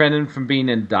doesn't prevent him from being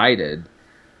indicted.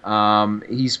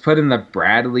 He's put in the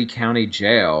Bradley County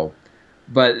Jail.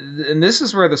 And this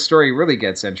is where the story really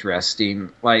gets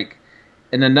interesting. Like,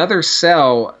 in another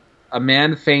cell, a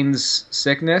man feigns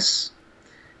sickness,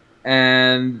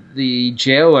 and the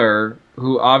jailer,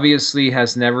 who obviously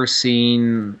has never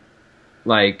seen,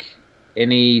 like,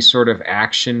 any sort of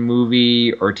action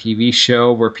movie or TV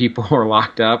show where people are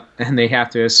locked up and they have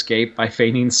to escape by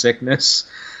feigning sickness,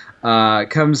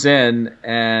 comes in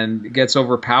and gets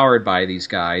overpowered by these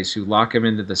guys who lock him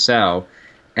into the cell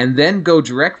and then go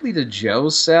directly to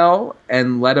Joe's cell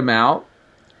and let him out.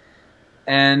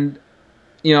 And,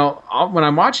 when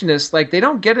I'm watching this, like, they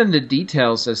don't get into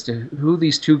details as to who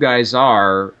these two guys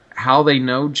are, how they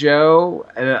know Joe.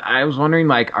 And I was wondering,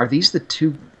 like, are these the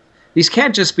two? These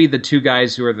can't just be the two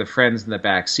guys who are the friends in the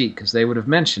back seat, because they would have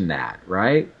mentioned that,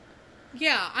 right?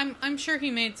 Yeah, I'm sure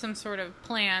he made some sort of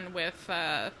plan with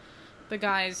the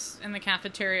guys in the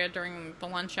cafeteria during the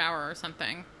lunch hour or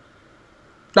something.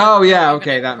 Oh yeah,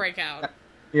 okay, that break out.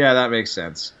 Yeah, that makes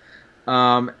sense.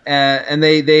 And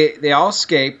they all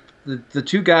escape. The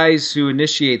two guys who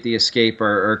initiate the escape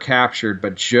are captured,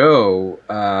 but Joe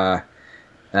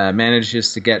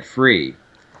manages to get free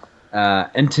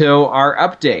until our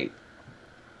update,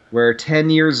 where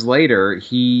 10 years later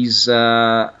he's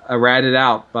ratted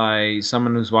out by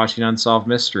someone who's watching Unsolved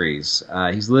Mysteries.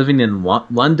 He's living in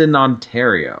London,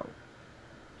 Ontario.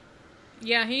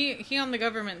 Yeah, he on the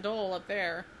government dole up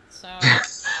there. So.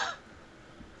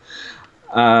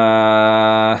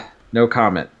 No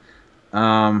comment.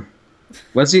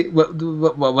 Was he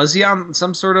on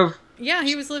some sort of? Yeah,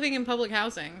 he was living in public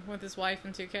housing with his wife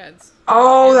and two kids.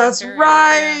 Oh, that's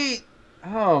right.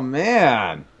 Yeah. Oh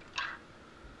man.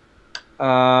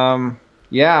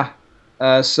 Yeah.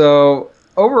 So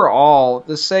overall,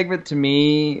 this segment to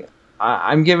me,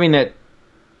 I'm giving it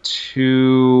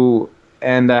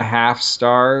 2.5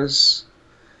 stars.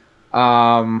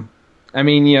 I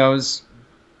mean, it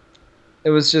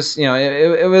was just,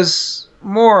 it was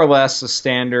more or less a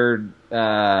standard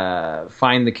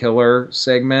find the killer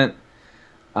segment.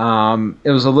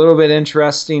 It was a little bit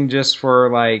interesting just for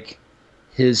like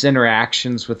his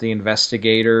interactions with the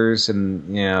investigators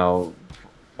and,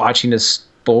 watching this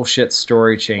bullshit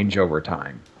story change over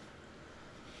time.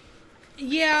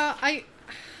 Yeah,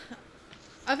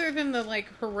 other than the like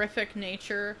horrific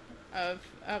nature of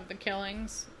the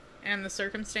killings and the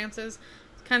circumstances,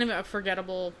 it's kind of a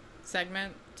forgettable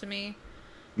segment to me.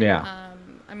 Yeah.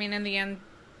 I mean, in the end,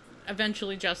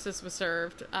 eventually justice was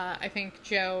served. I think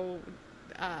Joe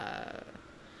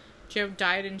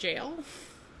died in jail.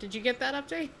 Did you get that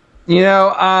update?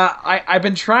 I've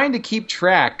been trying to keep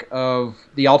track of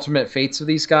the ultimate fates of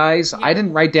these guys. Yeah. I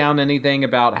didn't write down anything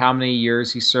about how many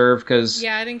years he served because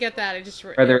I didn't get that. I just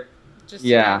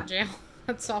in jail.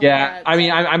 That's all. Yeah, I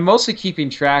mean, I'm mostly keeping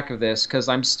track of this because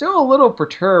I'm still a little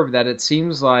perturbed that it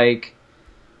seems like,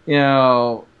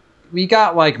 we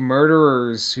got like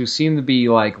murderers who seem to be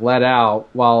like let out,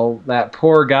 while that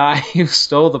poor guy who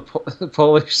stole the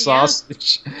Polish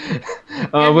sausage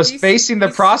was facing the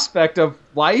prospect of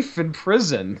life in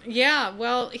prison. Yeah,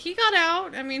 well, he got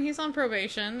out. I mean, he's on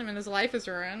probation. I mean, his life is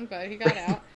ruined, but he got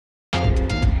out.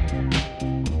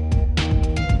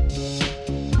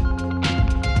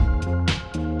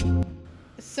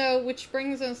 So, which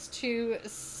brings us to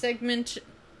segment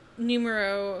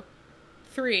numero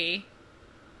 3,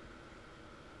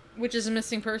 which is a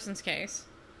missing persons case.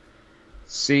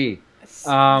 See,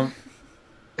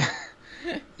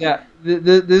 yeah,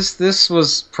 this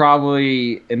was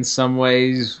probably in some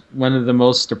ways one of the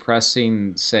most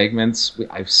depressing segments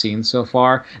I've seen so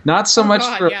far. Not so much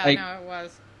for no, it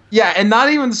was. Yeah, and not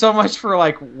even so much for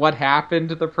like what happened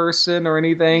to the person or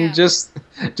anything.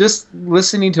 Yeah. Just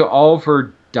listening to all of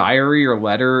her diary or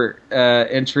letter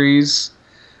entries.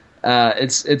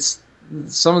 It's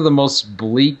some of the most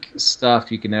bleak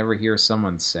stuff you can ever hear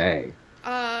someone say.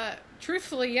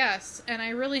 Truthfully, yes, and I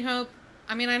really hope.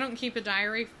 I mean, I don't keep a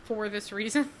diary for this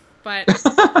reason, but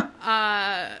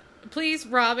please,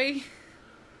 Robbie,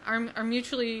 our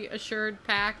mutually assured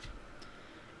pact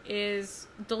is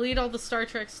delete all the Star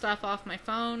Trek stuff off my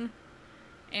phone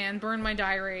and burn my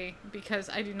diary, because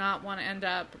I do not want to end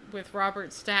up with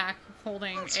Robert Stack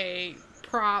holding a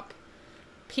prop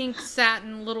pink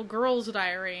satin little girl's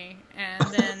diary and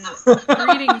then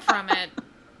reading from it,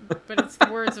 but it's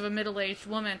the words of a middle-aged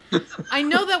woman. I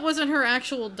know that wasn't her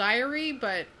actual diary,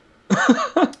 but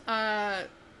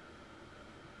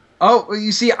oh,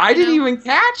 you see, I didn't even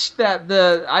catch that.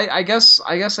 I guess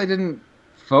I didn't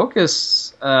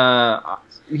focus.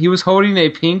 He was holding a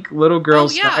pink little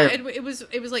girl's diary. it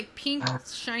was like pink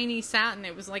shiny satin.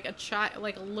 It was like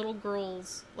like a little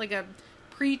girl's, like a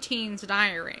preteen's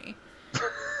diary.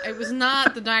 It was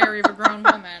not the diary of a grown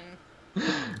woman.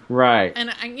 Right.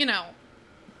 And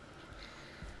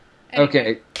Anyway.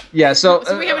 Okay. Yeah. So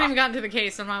we haven't even gotten to the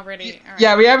case. I'm already. All right.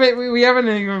 Yeah, we haven't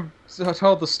even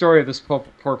told the story of this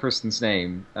poor person's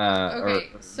name. Okay.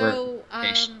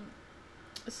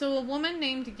 So a woman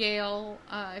named Gail,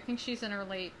 I think she's in her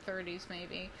late 30s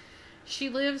maybe. She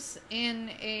lives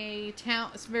in a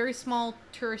town, it's a very small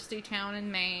touristy town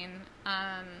in Maine.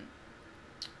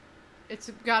 It's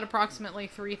got approximately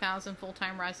 3,000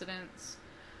 full-time residents.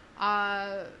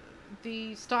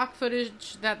 The stock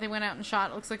footage that they went out and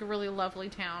shot looks like a really lovely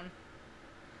town.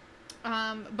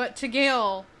 But to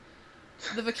Gail,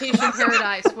 the vacation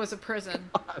paradise was a prison.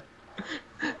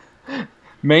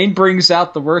 Maine brings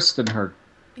out the worst in her.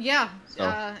 Yeah,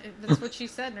 so. That's what she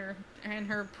said in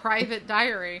her private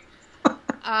diary.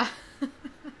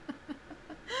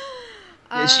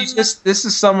 This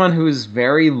is someone who is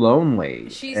very lonely.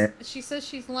 She says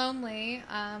she's lonely.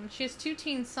 She has 2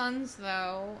 teen sons,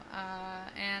 though,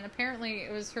 and apparently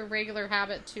it was her regular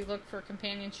habit to look for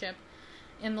companionship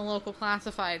in the local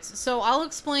classifieds. So I'll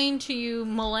explain to you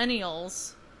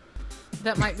millennials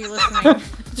that might be listening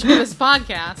to this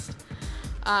podcast.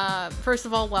 First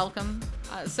of all, welcome.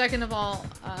 Second of all,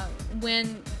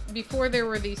 before there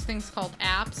were these things called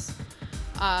apps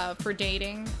for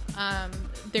dating,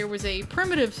 there was a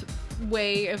primitive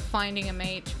way of finding a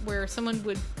mate where someone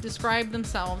would describe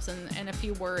themselves in a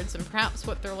few words and perhaps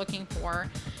what they're looking for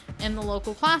in the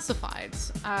local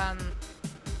classifieds,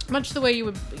 much the way you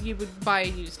would buy a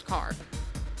used car.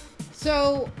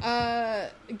 So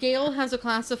Gail has a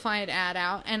classified ad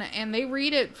out, and they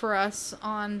read it for us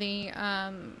on the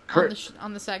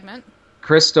segment.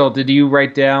 Crystal, did you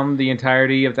write down the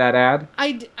entirety of that ad?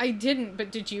 I didn't,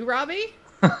 but did you, Robbie?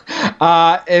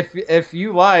 If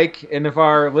you like, and if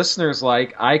our listeners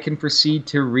like, I can proceed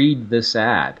to read this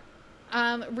ad.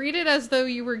 Read it as though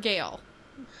you were Gail.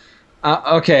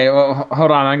 Okay, well, hold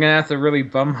on. I'm gonna have to really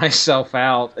bum myself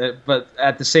out, but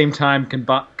at the same time,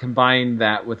 combine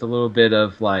that with a little bit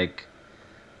of like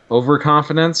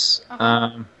overconfidence.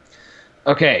 Uh-huh.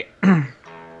 Okay.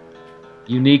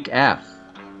 Unique F.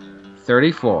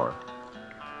 34.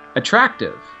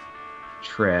 Attractive.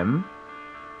 Trim.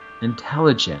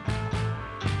 Intelligent.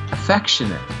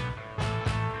 Affectionate.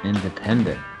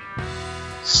 Independent.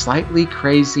 Slightly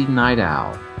crazy night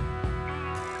owl.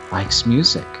 Likes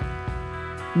music.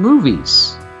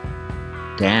 Movies.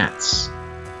 Dance.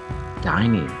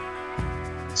 Dining.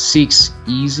 Seeks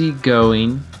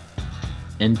easygoing.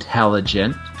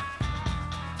 Intelligent.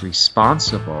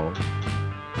 Responsible.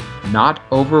 Not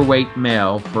overweight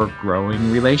male for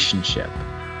growing relationship.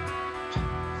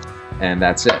 And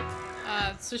that's it.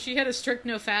 So she had a strict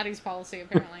no fatties policy,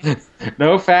 apparently.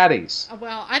 No fatties.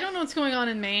 Well, I don't know what's going on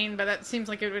in Maine, but that seems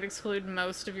like it would exclude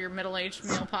most of your middle-aged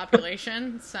male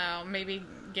population. So maybe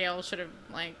Gail should have,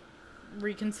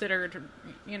 reconsidered,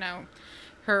 you know,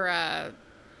 her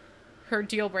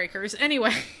deal breakers.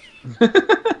 Anyway.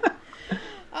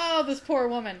 Oh, this poor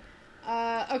woman.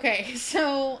 Okay,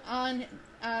 so on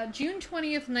June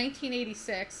 20th,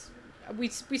 1986, we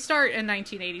start in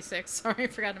 1986. Sorry, I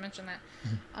forgot to mention that.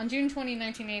 On June 20,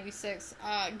 1986,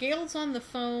 Gail's on the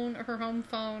phone, her home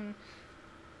phone,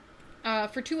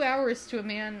 for 2 hours to a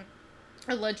man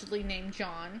allegedly named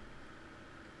John.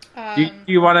 Do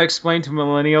you want to explain to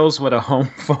millennials what a home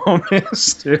phone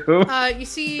is, too? You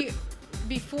see,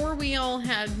 before we all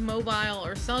had mobile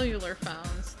or cellular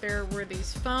phones, there were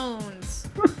these phones.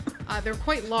 They're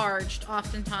quite large,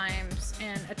 oftentimes,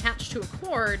 and attached to a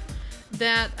cord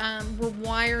that were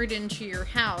wired into your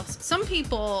house. Some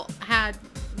people had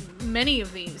many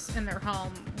of these in their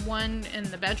home. One in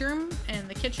the bedroom, in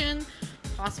the kitchen,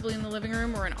 possibly in the living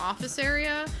room or an office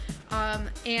area.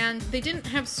 And they didn't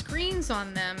have screens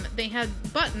on them. They had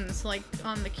buttons like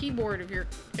on the keyboard of your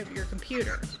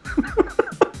computer.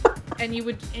 and you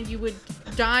would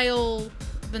dial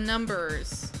the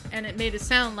numbers, and it made a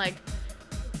sound like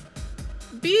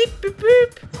beep beep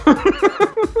beep.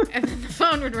 And then the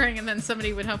phone would ring, and then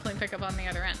somebody would hopefully pick up on the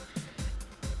other end.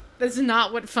 That's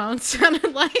not what phones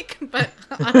sounded like, but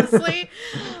honestly,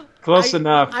 close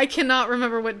enough. I cannot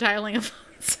remember what dialing a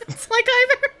phone sounds like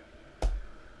either.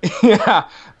 Yeah.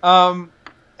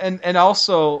 And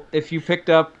also, if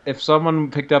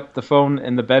someone picked up the phone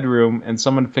in the bedroom and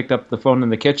someone picked up the phone in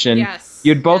the kitchen, yes,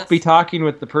 you'd both be talking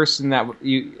with the person that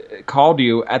called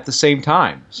you at the same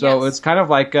time. So it's kind of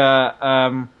like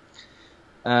you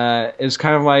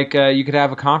could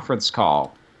have a conference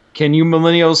call. Can you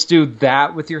millennials do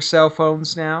that with your cell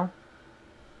phones now?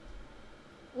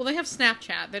 Well, they have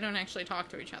Snapchat. They don't actually talk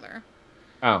to each other.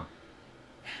 Oh.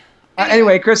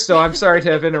 Anyway, Crystal, I'm sorry to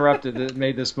have interrupted. It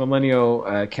made this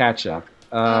millennial catch up.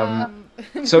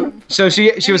 So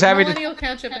she was having millennial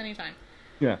catch up anytime.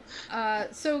 Yeah.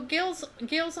 So Gail's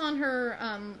on her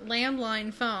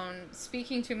landline phone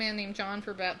speaking to a man named John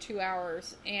for about 2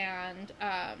 hours, and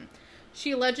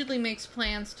she allegedly makes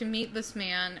plans to meet this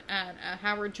man at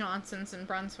Howard Johnson's in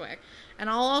Brunswick. And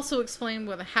I'll also explain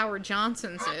what a Howard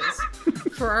Johnson's is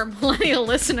for our millennial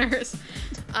listeners.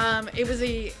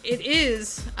 It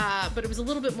is, but it was a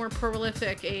little bit more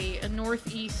prolific, a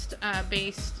northeast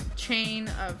based chain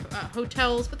of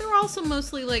hotels, but they're also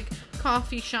mostly like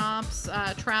coffee shops,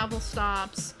 travel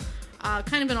stops,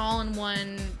 kind of an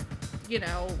all-in-one,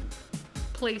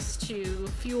 place to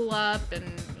fuel up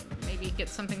and maybe get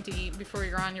something to eat before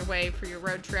you're on your way for your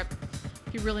road trip.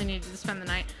 If you really needed to spend the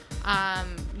night,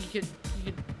 you could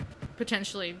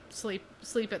potentially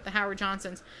sleep at the Howard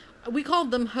Johnson's. We called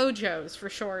them Hojos for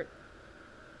short.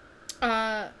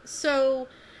 So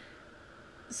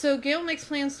Gail makes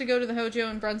plans to go to the Hojo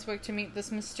in Brunswick to meet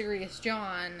this mysterious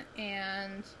John,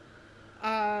 and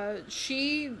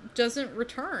she doesn't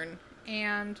return.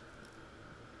 And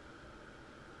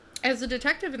as a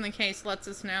detective in the case lets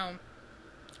us know,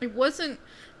 it wasn't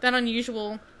that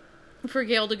unusual for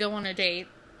Gail to go on a date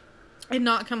and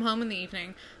not come home in the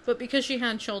evening, but because she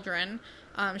had children,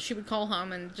 she would call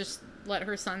home and just let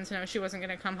her sons know she wasn't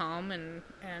going to come home and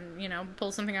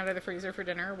pull something out of the freezer for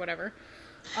dinner or whatever.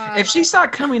 If she's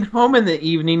not coming home in the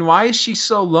evening, why is she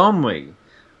so lonely?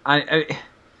 I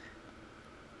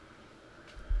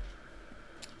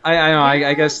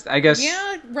guess.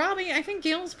 Yeah, Robbie, I think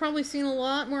Gail's probably seen a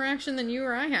lot more action than you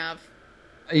or I have.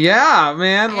 Yeah,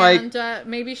 man. And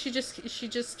maybe she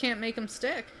just can't make them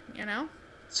stick.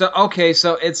 So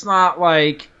it's not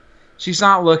like she's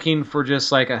not looking for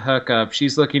just like a hookup.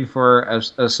 She's looking for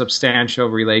a substantial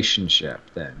relationship.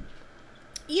 Then.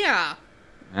 Yeah.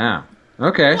 Yeah.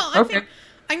 Okay. Well, okay.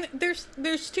 I think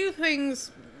there's two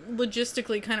things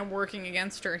logistically kind of working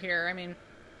against her here. I mean,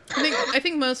 I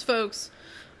think most folks,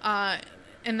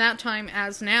 in that time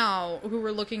as now, who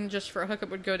were looking just for a hookup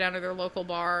would go down to their local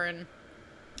bar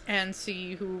and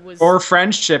see who was... Or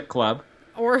friendship club.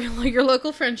 Or your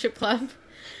local friendship club.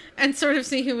 And sort of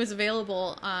see who was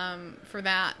available for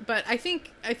that. But I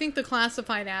think the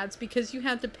classified ads, because you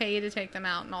had to pay to take them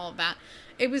out and all of that,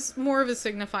 it was more of a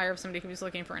signifier of somebody who was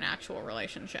looking for an actual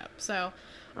relationship. So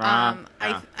yeah.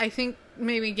 I think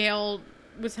maybe Gail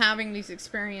was having these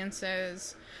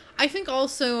experiences. I think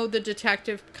also the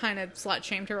detective kind of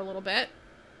slut-shamed her a little bit.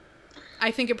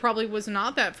 I think it probably was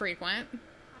not that frequent.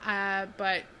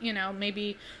 But,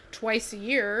 maybe twice a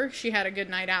year she had a good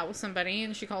night out with somebody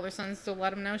and she called her sons to let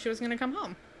them know she was going to come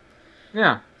home.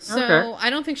 Yeah. So okay. I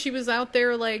don't think she was out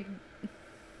there like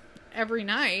every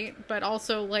night, but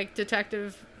also like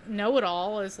Detective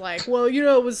Know-It-All is like, well,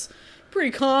 it was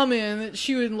pretty common that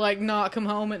she would like not come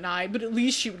home at night, but at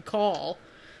least she would call.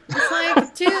 It's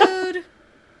like, dude,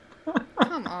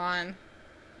 Come on.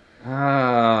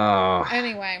 Oh.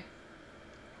 Anyway.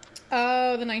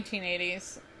 Oh, the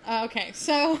 1980s. Okay,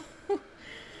 so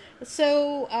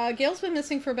Gail's been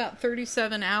missing for about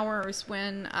 37 hours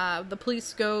when the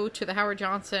police go to the Howard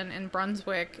Johnson in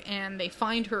Brunswick and they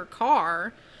find her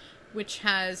car, which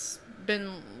has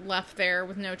been left there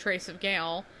with no trace of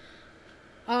Gail.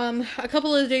 A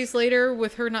couple of days later,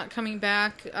 with her not coming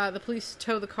back, the police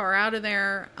tow the car out of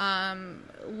there.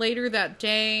 Later that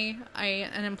day,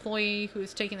 an employee who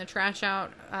was taking the trash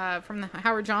out from the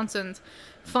Howard Johnsons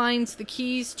finds the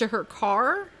keys to her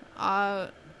car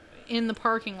in the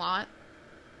parking lot.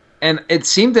 And it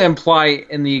seemed to imply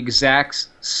in the exact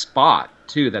spot,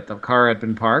 too, that the car had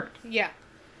been parked. Yeah.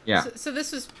 Yeah. So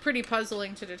this was pretty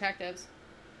puzzling to detectives.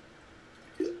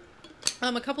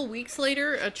 A couple weeks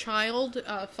later, a child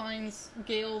finds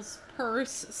Gail's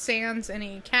purse, sans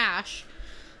any cash,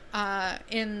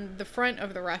 in the front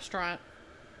of the restaurant.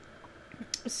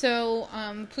 So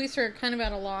the police are kind of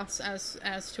at a loss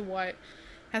as to what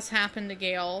has happened to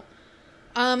Gail.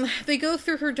 They go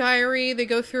through her diary, they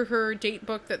go through her date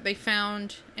book that they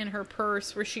found in her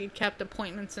purse where she'd kept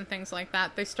appointments and things like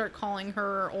that. They start calling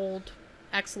her old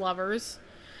ex-lovers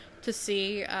to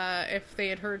see if they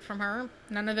had heard from her.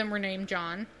 None of them were named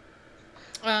John.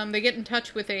 They get in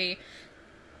touch with a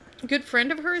good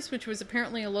friend of hers, which was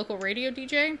apparently a local radio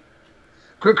DJ.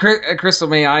 Crystal,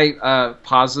 may I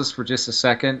pause this for just a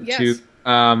second? Yes.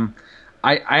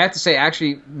 I have to say,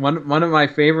 actually, one of my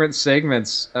favorite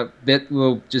segments,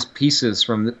 just pieces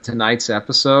from tonight's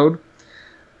episode,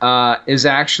 is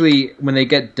actually when they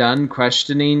get done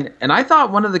questioning, and I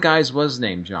thought one of the guys was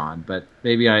named John, but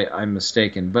maybe I'm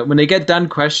mistaken. But when they get done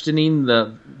questioning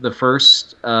the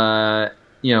first,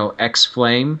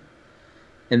 ex-flame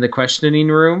in the questioning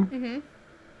room, Mm-hmm.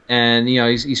 and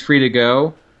he's free to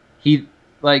go, he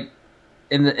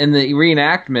in the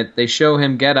reenactment they show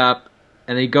him get up.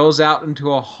 And he goes out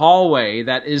into a hallway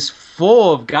that is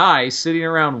full of guys sitting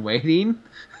around waiting,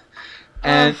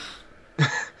 and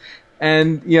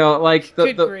and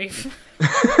Good grief.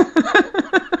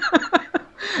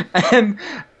 and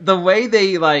the way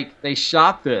they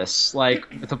shot this,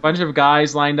 with a bunch of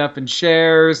guys lined up in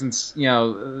chairs and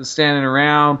standing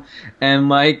around, and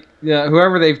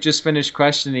whoever they've just finished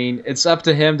questioning, it's up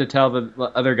to him to tell the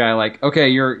other guy okay,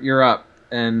 you're up,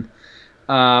 and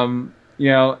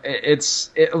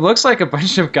it looks like a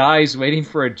bunch of guys waiting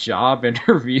for a job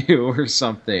interview or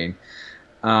something.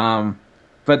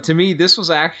 But to me, this was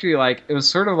actually it was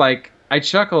sort of I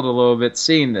chuckled a little bit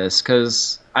seeing this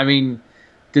because, I mean,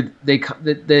 did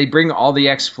they bring all the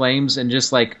ex-flames and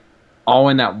just all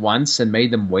in at once and made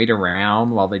them wait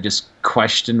around while they just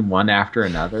questioned one after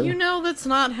another? That's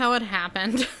not how it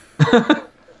happened.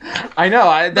 I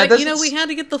know. But we had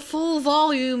to get the full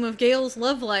volume of Gail's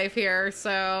love life here,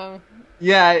 so...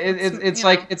 Yeah,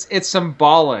 it's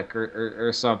symbolic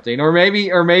or something, or maybe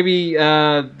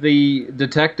the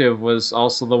detective was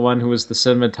also the one who was the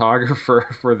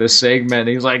cinematographer for this segment.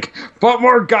 He's like, put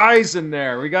more guys in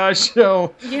there. We gotta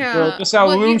show just how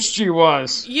loose she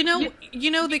was. They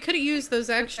could have used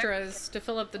those extras to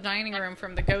fill up the dining room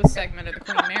from the ghost segment of the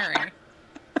Queen Mary.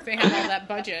 If they had all that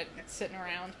budget sitting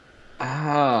around.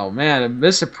 Oh man, a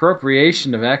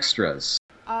misappropriation of extras.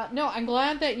 No, I'm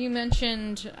glad that you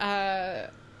mentioned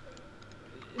that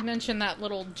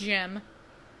little gem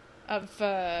of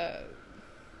the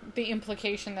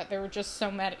implication that there were just so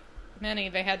many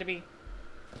they had to be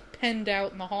penned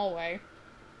out in the hallway.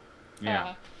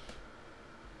 Yeah.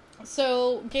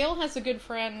 So Gail has a good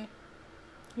friend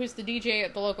who's the DJ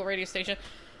at the local radio station.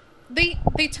 They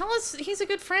tell us he's a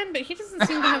good friend, but he doesn't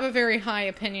seem to have a very high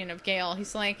opinion of Gail.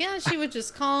 He's like, yeah, she would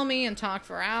just call me and talk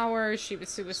for hours. She was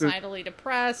suicidally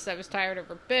depressed. I was tired of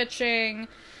her bitching.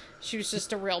 She was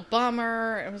just a real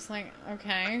bummer. It was like,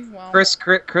 okay, well...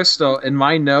 Crystal, in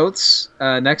my notes,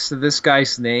 next to this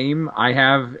guy's name, I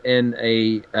have in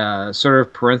a sort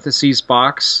of parentheses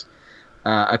box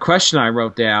a question I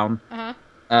wrote down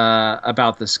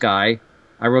about this guy.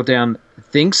 I wrote down,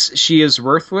 thinks she is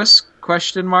worthless? ?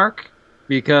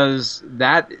 Because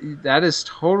that is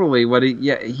totally what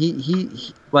he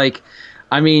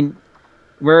I mean,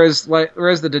 whereas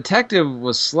the detective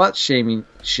was slut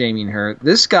shaming her,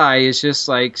 this guy is just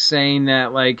saying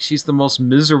that she's the most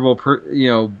miserable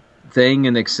thing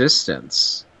in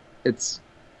existence.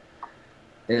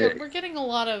 We're getting a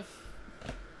lot of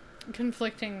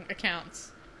conflicting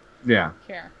accounts. Yeah.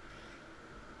 Here.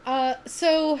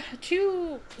 So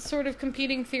two sort of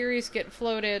competing theories get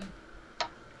floated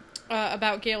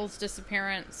about Gail's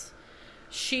disappearance.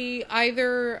 She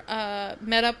either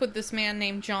met up with this man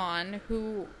named John,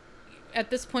 who at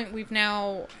this point we've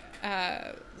now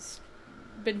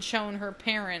been shown her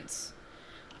parents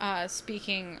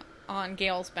speaking on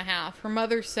Gail's behalf. Her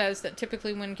mother says that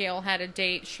typically when Gail had a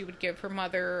date, she would give her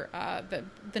mother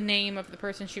the name of the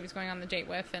person she was going on the date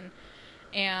with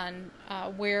and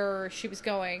where she was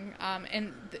going.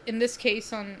 And in this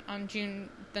case, on June,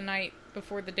 the night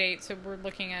before the date, so we're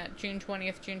looking at June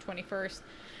 20th, June 21st,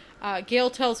 Gail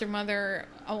tells her mother,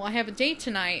 "Oh, I have a date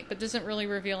tonight," but doesn't really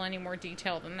reveal any more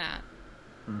detail than that.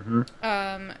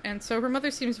 Mm-hmm. And so her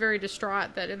mother seems very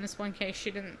distraught that in this one case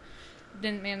she didn't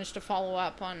manage to follow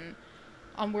up on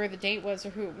where the date was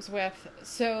or who it was with.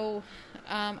 So,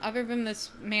 other than this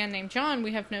man named John,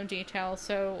 we have no details.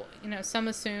 So, some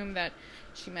assume that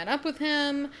she met up with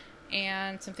him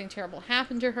and something terrible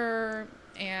happened to her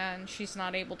and she's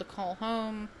not able to call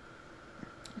home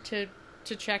to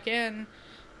check in.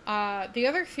 The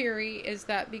other theory is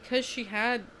that because she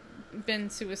had been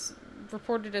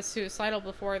reported as suicidal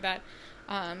before, that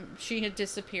she had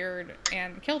disappeared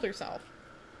and killed herself.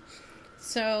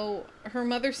 So her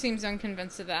mother seems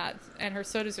unconvinced of that, and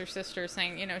so does her sister,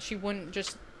 saying, she wouldn't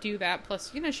just do that.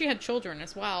 Plus, she had children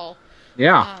as well.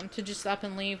 Yeah. To just up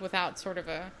and leave without sort of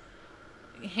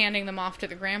handing them off to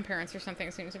the grandparents or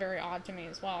something seems very odd to me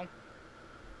as well.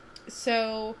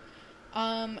 So,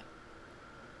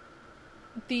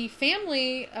 the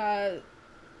family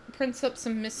prints up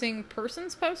some missing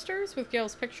persons posters with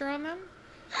Gail's picture on them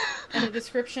and a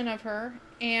description of her,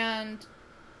 and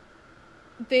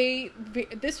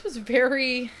this was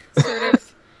very sort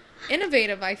of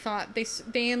innovative, I thought.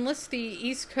 They enlist the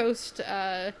East Coast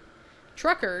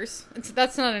truckers.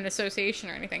 That's not an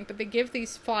association or anything, but they give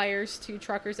these flyers to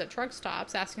truckers at truck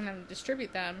stops, asking them to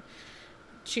distribute them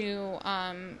to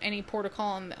any port of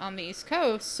call on the East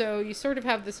Coast. So you sort of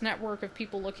have this network of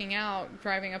people looking out,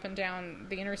 driving up and down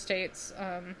the interstates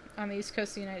on the East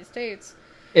Coast of the United States.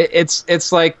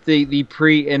 It's like the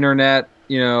pre-internet,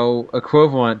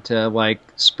 equivalent to like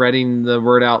spreading the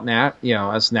word out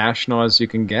as national as you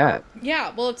can get.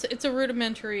 Yeah, well, it's a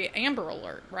rudimentary Amber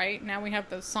Alert, right? Now we have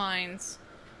those signs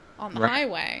on the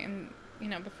highway, and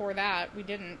before that we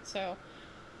didn't. So,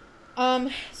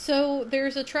 so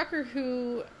there's a trucker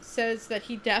who says that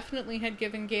he definitely had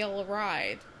given Gail a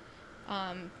ride,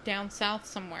 down south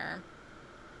somewhere.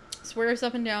 Swears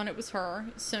up and down it was her.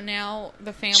 So now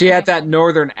the family... She had that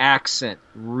northern accent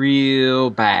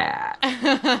real bad.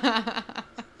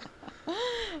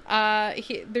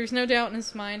 There's no doubt in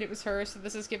his mind it was her, so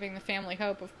this is giving the family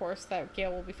hope, of course, that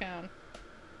Gail will be found.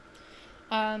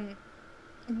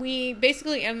 We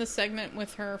basically end the segment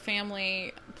with her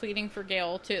family pleading for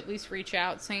Gail to at least reach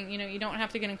out, saying, you don't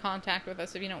have to get in contact with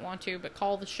us if you don't want to, but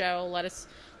call the show,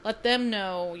 let them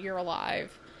know you're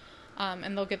alive.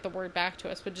 And they'll get the word back to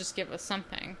us, but just give us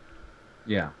something.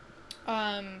 Yeah.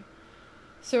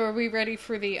 So are we ready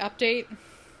for the update?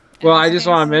 Well, I just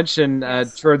want to mention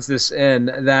towards this end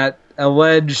that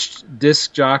alleged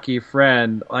disc jockey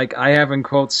friend, like I have in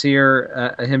quotes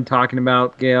here, him talking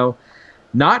about Gail,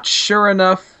 not sure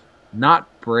enough, not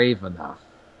brave enough.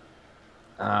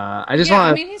 I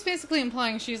mean, he's basically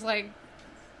implying she's like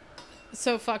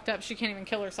so fucked up she can't even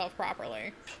kill herself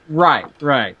properly.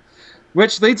 Right.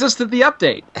 Which leads us to the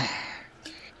update.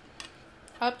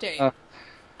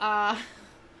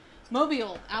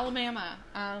 Mobile, Alabama.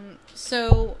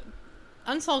 So,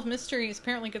 Unsolved Mysteries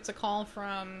apparently gets a call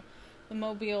from the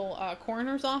Mobile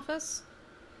coroner's office.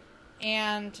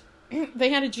 And they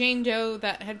had a Jane Doe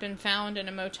that had been found in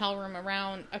a motel room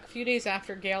around a few days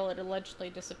after Gail had allegedly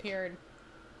disappeared.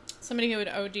 Somebody who had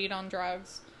OD'd on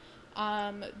drugs.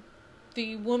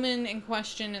 The woman in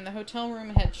question in the hotel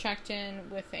room had checked in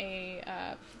with a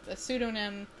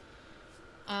pseudonym,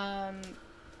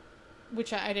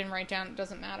 which I didn't write down, it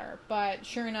doesn't matter. But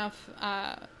sure enough,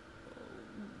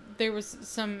 there was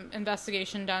some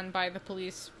investigation done by the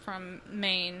police from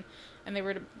Maine, and they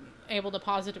were able to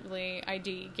positively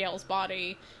ID Gail's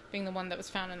body, being the one that was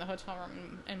found in the hotel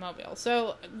room in Mobile.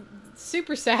 So,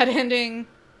 super sad ending.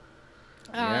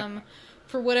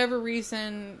 For whatever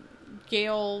reason,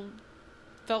 Gail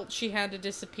felt she had to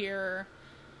disappear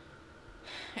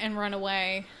and run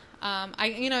away.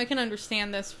 I can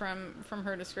understand this from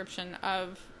her description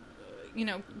of,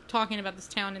 talking about this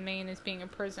town in Maine as being a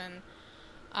prison.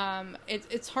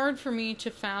 It's hard for me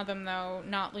to fathom, though,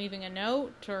 not leaving a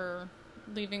note or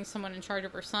leaving someone in charge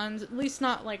of her sons, at least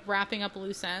not like wrapping up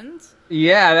loose ends.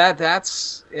 Yeah,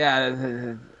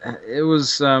 it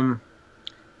was,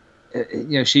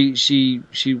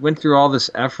 she went through all this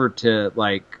effort to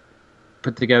like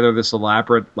put together this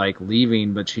elaborate like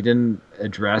leaving, but she didn't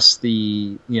address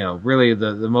the really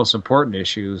the most important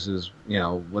issues is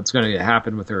what's going to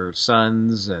happen with her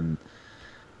sons, and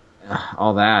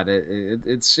all that.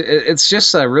 It's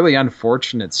just a really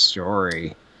unfortunate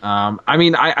story. I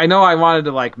mean, I know I wanted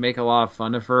to like make a lot of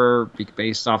fun of her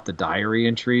based off the diary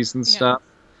entries and Yeah. stuff,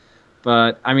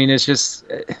 but I mean, it's just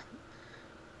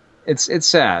it's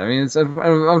sad. I mean, it's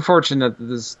unfortunate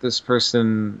that this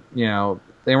person,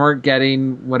 they weren't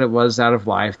getting what it was out of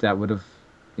life that would have,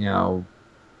 you know,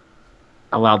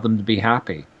 allowed them to be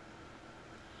happy.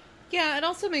 Yeah, it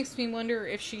also makes me wonder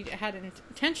if she had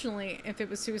intentionally, if it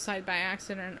was suicide by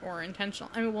accident or intentional.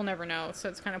 I mean, we'll never know, so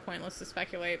it's kind of pointless to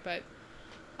speculate, but,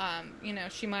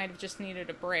 she might have just needed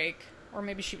a break, or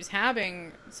maybe she was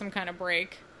having some kind of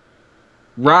break.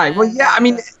 Right. Well, And, yeah. I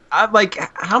mean, like,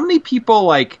 how many people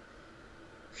like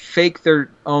fake their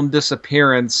own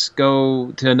disappearance,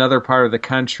 go to another part of the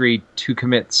country to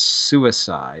commit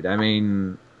suicide? I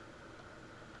mean,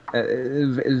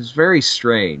 it's very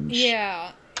strange.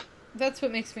 yeah, that's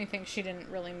what makes me think she didn't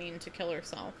really mean to kill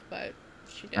herself, but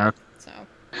she did, Uh, so.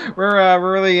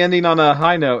 we're really ending on a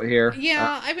high note here.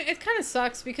 Yeah, I mean, it kind of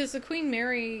sucks because the Queen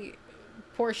Mary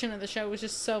portion of the show was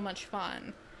just so much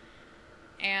fun.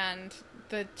 And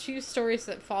the two stories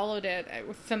that followed it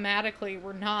thematically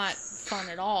were not fun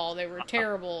at all. They were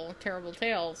terrible, terrible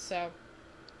tales. So,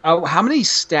 Oh, how many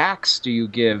stacks do you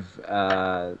give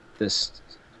this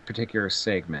particular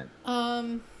segment?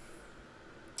 I'll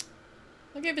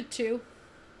give it 2.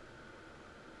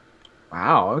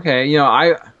 Wow. Okay.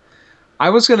 I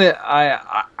was gonna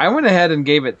I went ahead and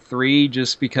gave it 3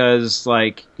 just because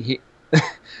like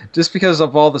just because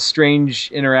of all the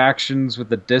strange interactions with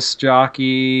the disc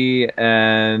jockey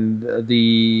and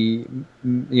the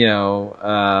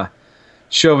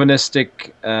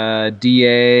chauvinistic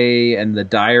DA and the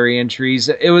diary entries.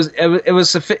 It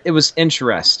was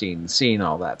interesting seeing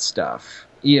all that stuff,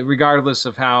 regardless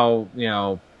of how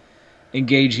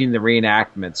engaging the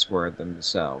reenactments were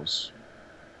themselves.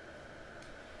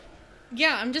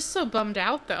 Yeah, I'm just so bummed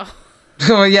out though.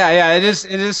 Oh yeah, it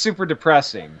is super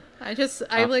depressing. I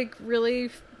like really,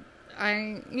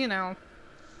 I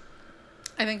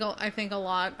think a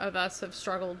lot of us have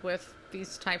struggled with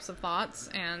these types of thoughts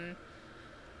and,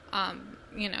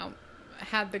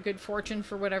 had the good fortune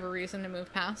for whatever reason to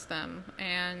move past them,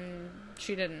 and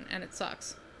she didn't, and it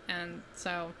sucks. And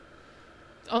so,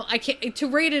 I can't to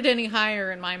rate it any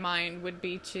higher in my mind would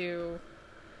be to,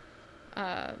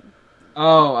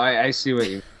 Oh, I see what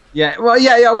you. Yeah, well,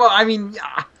 yeah. Well, I mean,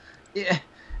 yeah,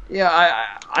 yeah.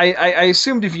 I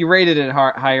assumed if you rated it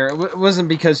higher, it wasn't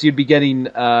because you'd be getting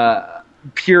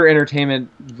pure entertainment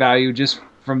value just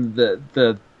from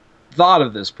the thought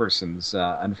of this person's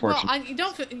well, unfortunate. you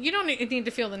don't need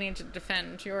to feel the need to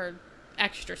defend your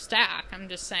extra stack. I'm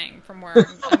just saying from where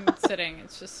I'm sitting,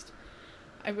 it's just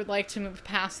I would like to move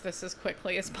past this as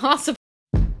quickly as possible.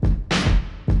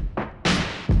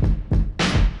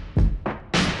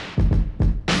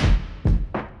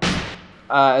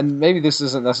 And maybe this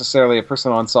isn't necessarily a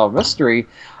personal unsolved mystery.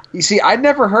 You see, I'd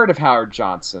never heard of Howard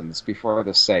Johnson's before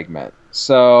this segment.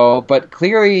 So, but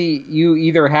clearly you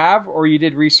either have or you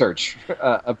did research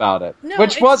about it. No,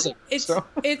 Which wasn't. It's So.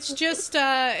 it's just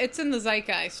it's in the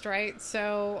zeitgeist, right?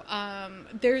 So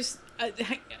there's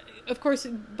of course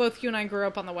both you and I grew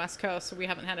up on the West Coast, so we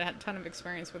haven't had a ton of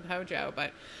experience with Hojo,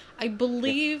 but I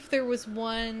believe there was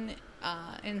one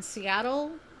in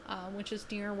Seattle. Which is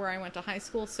near where I went to high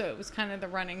school, so it was kind of the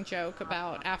running joke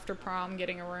about after prom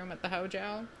getting a room at the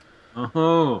Hojo.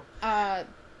 Oh. I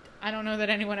don't know that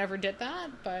anyone ever did that,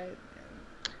 but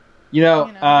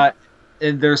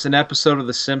And there's an episode of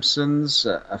The Simpsons,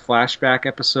 a flashback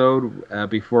episode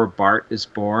before Bart is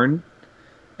born,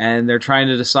 and they're trying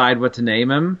to decide what to name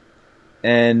him,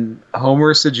 and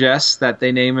Homer suggests that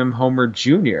they name him Homer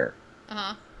Jr.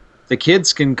 uh-huh. The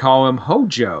kids can call him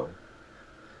Hojo.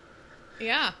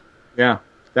 Yeah. Yeah,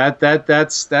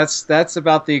 that's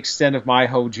about the extent of my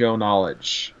Hojo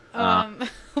knowledge. Well,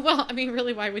 I mean,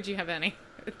 really, why would you have any?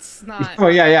 It's not. Oh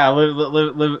yeah.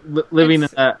 Living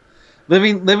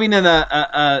in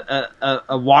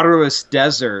a waterless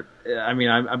desert. I mean,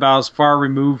 I'm about as far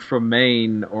removed from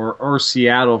Maine or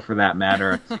Seattle for that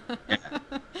matter. Yeah.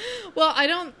 Well,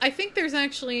 I think there's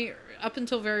actually up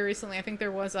until very recently. I think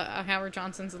there was a Howard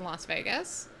Johnson's in Las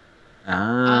Vegas.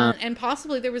 And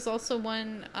possibly there was also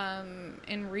one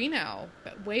in Reno,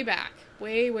 but way back,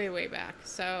 way back.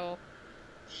 So,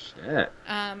 shit.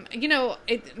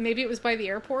 Maybe it was by the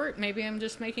airport. Maybe I'm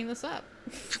just making this up.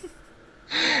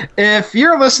 If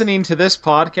you're listening to this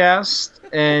podcast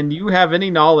and you have any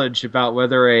knowledge about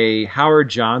whether a Howard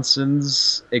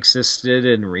Johnson's existed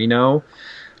in Reno,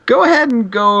 go ahead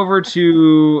and go over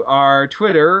to our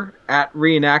Twitter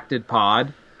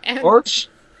 @ReenactedPod, And, or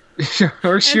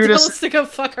or and shoot tell us. us to go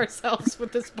fuck ourselves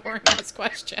with this boring ass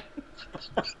question.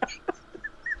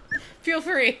 Feel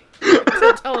free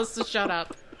to tell us to shut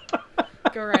up.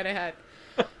 Go right ahead.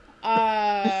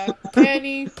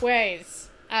 Anyways,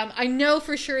 I know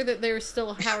for sure that there's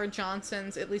still Howard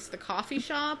Johnson's, at least the coffee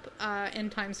shop, in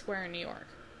Times Square in New York.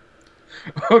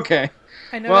 Okay.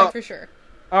 I know that for sure.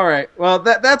 All right. Well,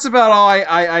 that's about all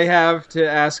I have to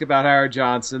ask about Howard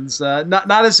Johnson's.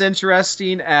 Not as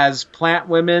interesting as plant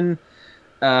women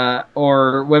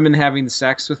or women having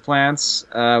sex with plants,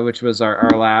 which was our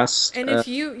last. And if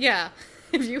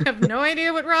you have no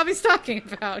idea what Robbie's talking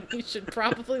about, you should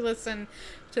probably listen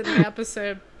to the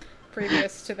episode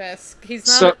previous to this.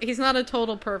 He's not a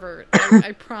total pervert.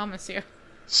 I promise you.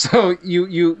 So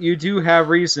you do have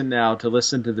reason now to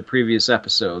listen to the previous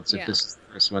episodes if this is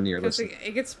the first one you're listening.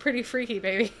 It gets pretty freaky,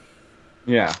 baby.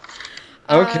 Yeah.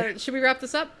 Okay. Should we wrap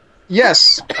this up?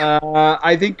 Yes.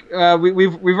 I think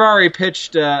we've already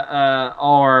pitched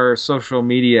all our social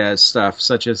media stuff,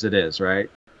 such as it is, right?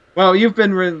 Well, you've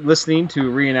been listening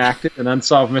to Reenacted, an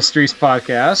Unsolved Mysteries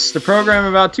podcast, the program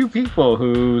about two people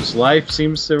whose life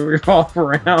seems to revolve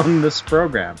around this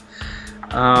program.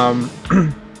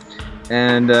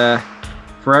 And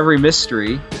for every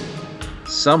mystery,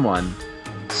 someone,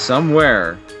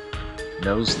 somewhere,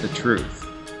 knows the truth.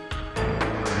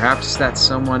 Perhaps that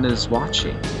someone is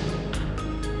watching.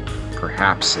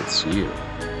 Perhaps it's you.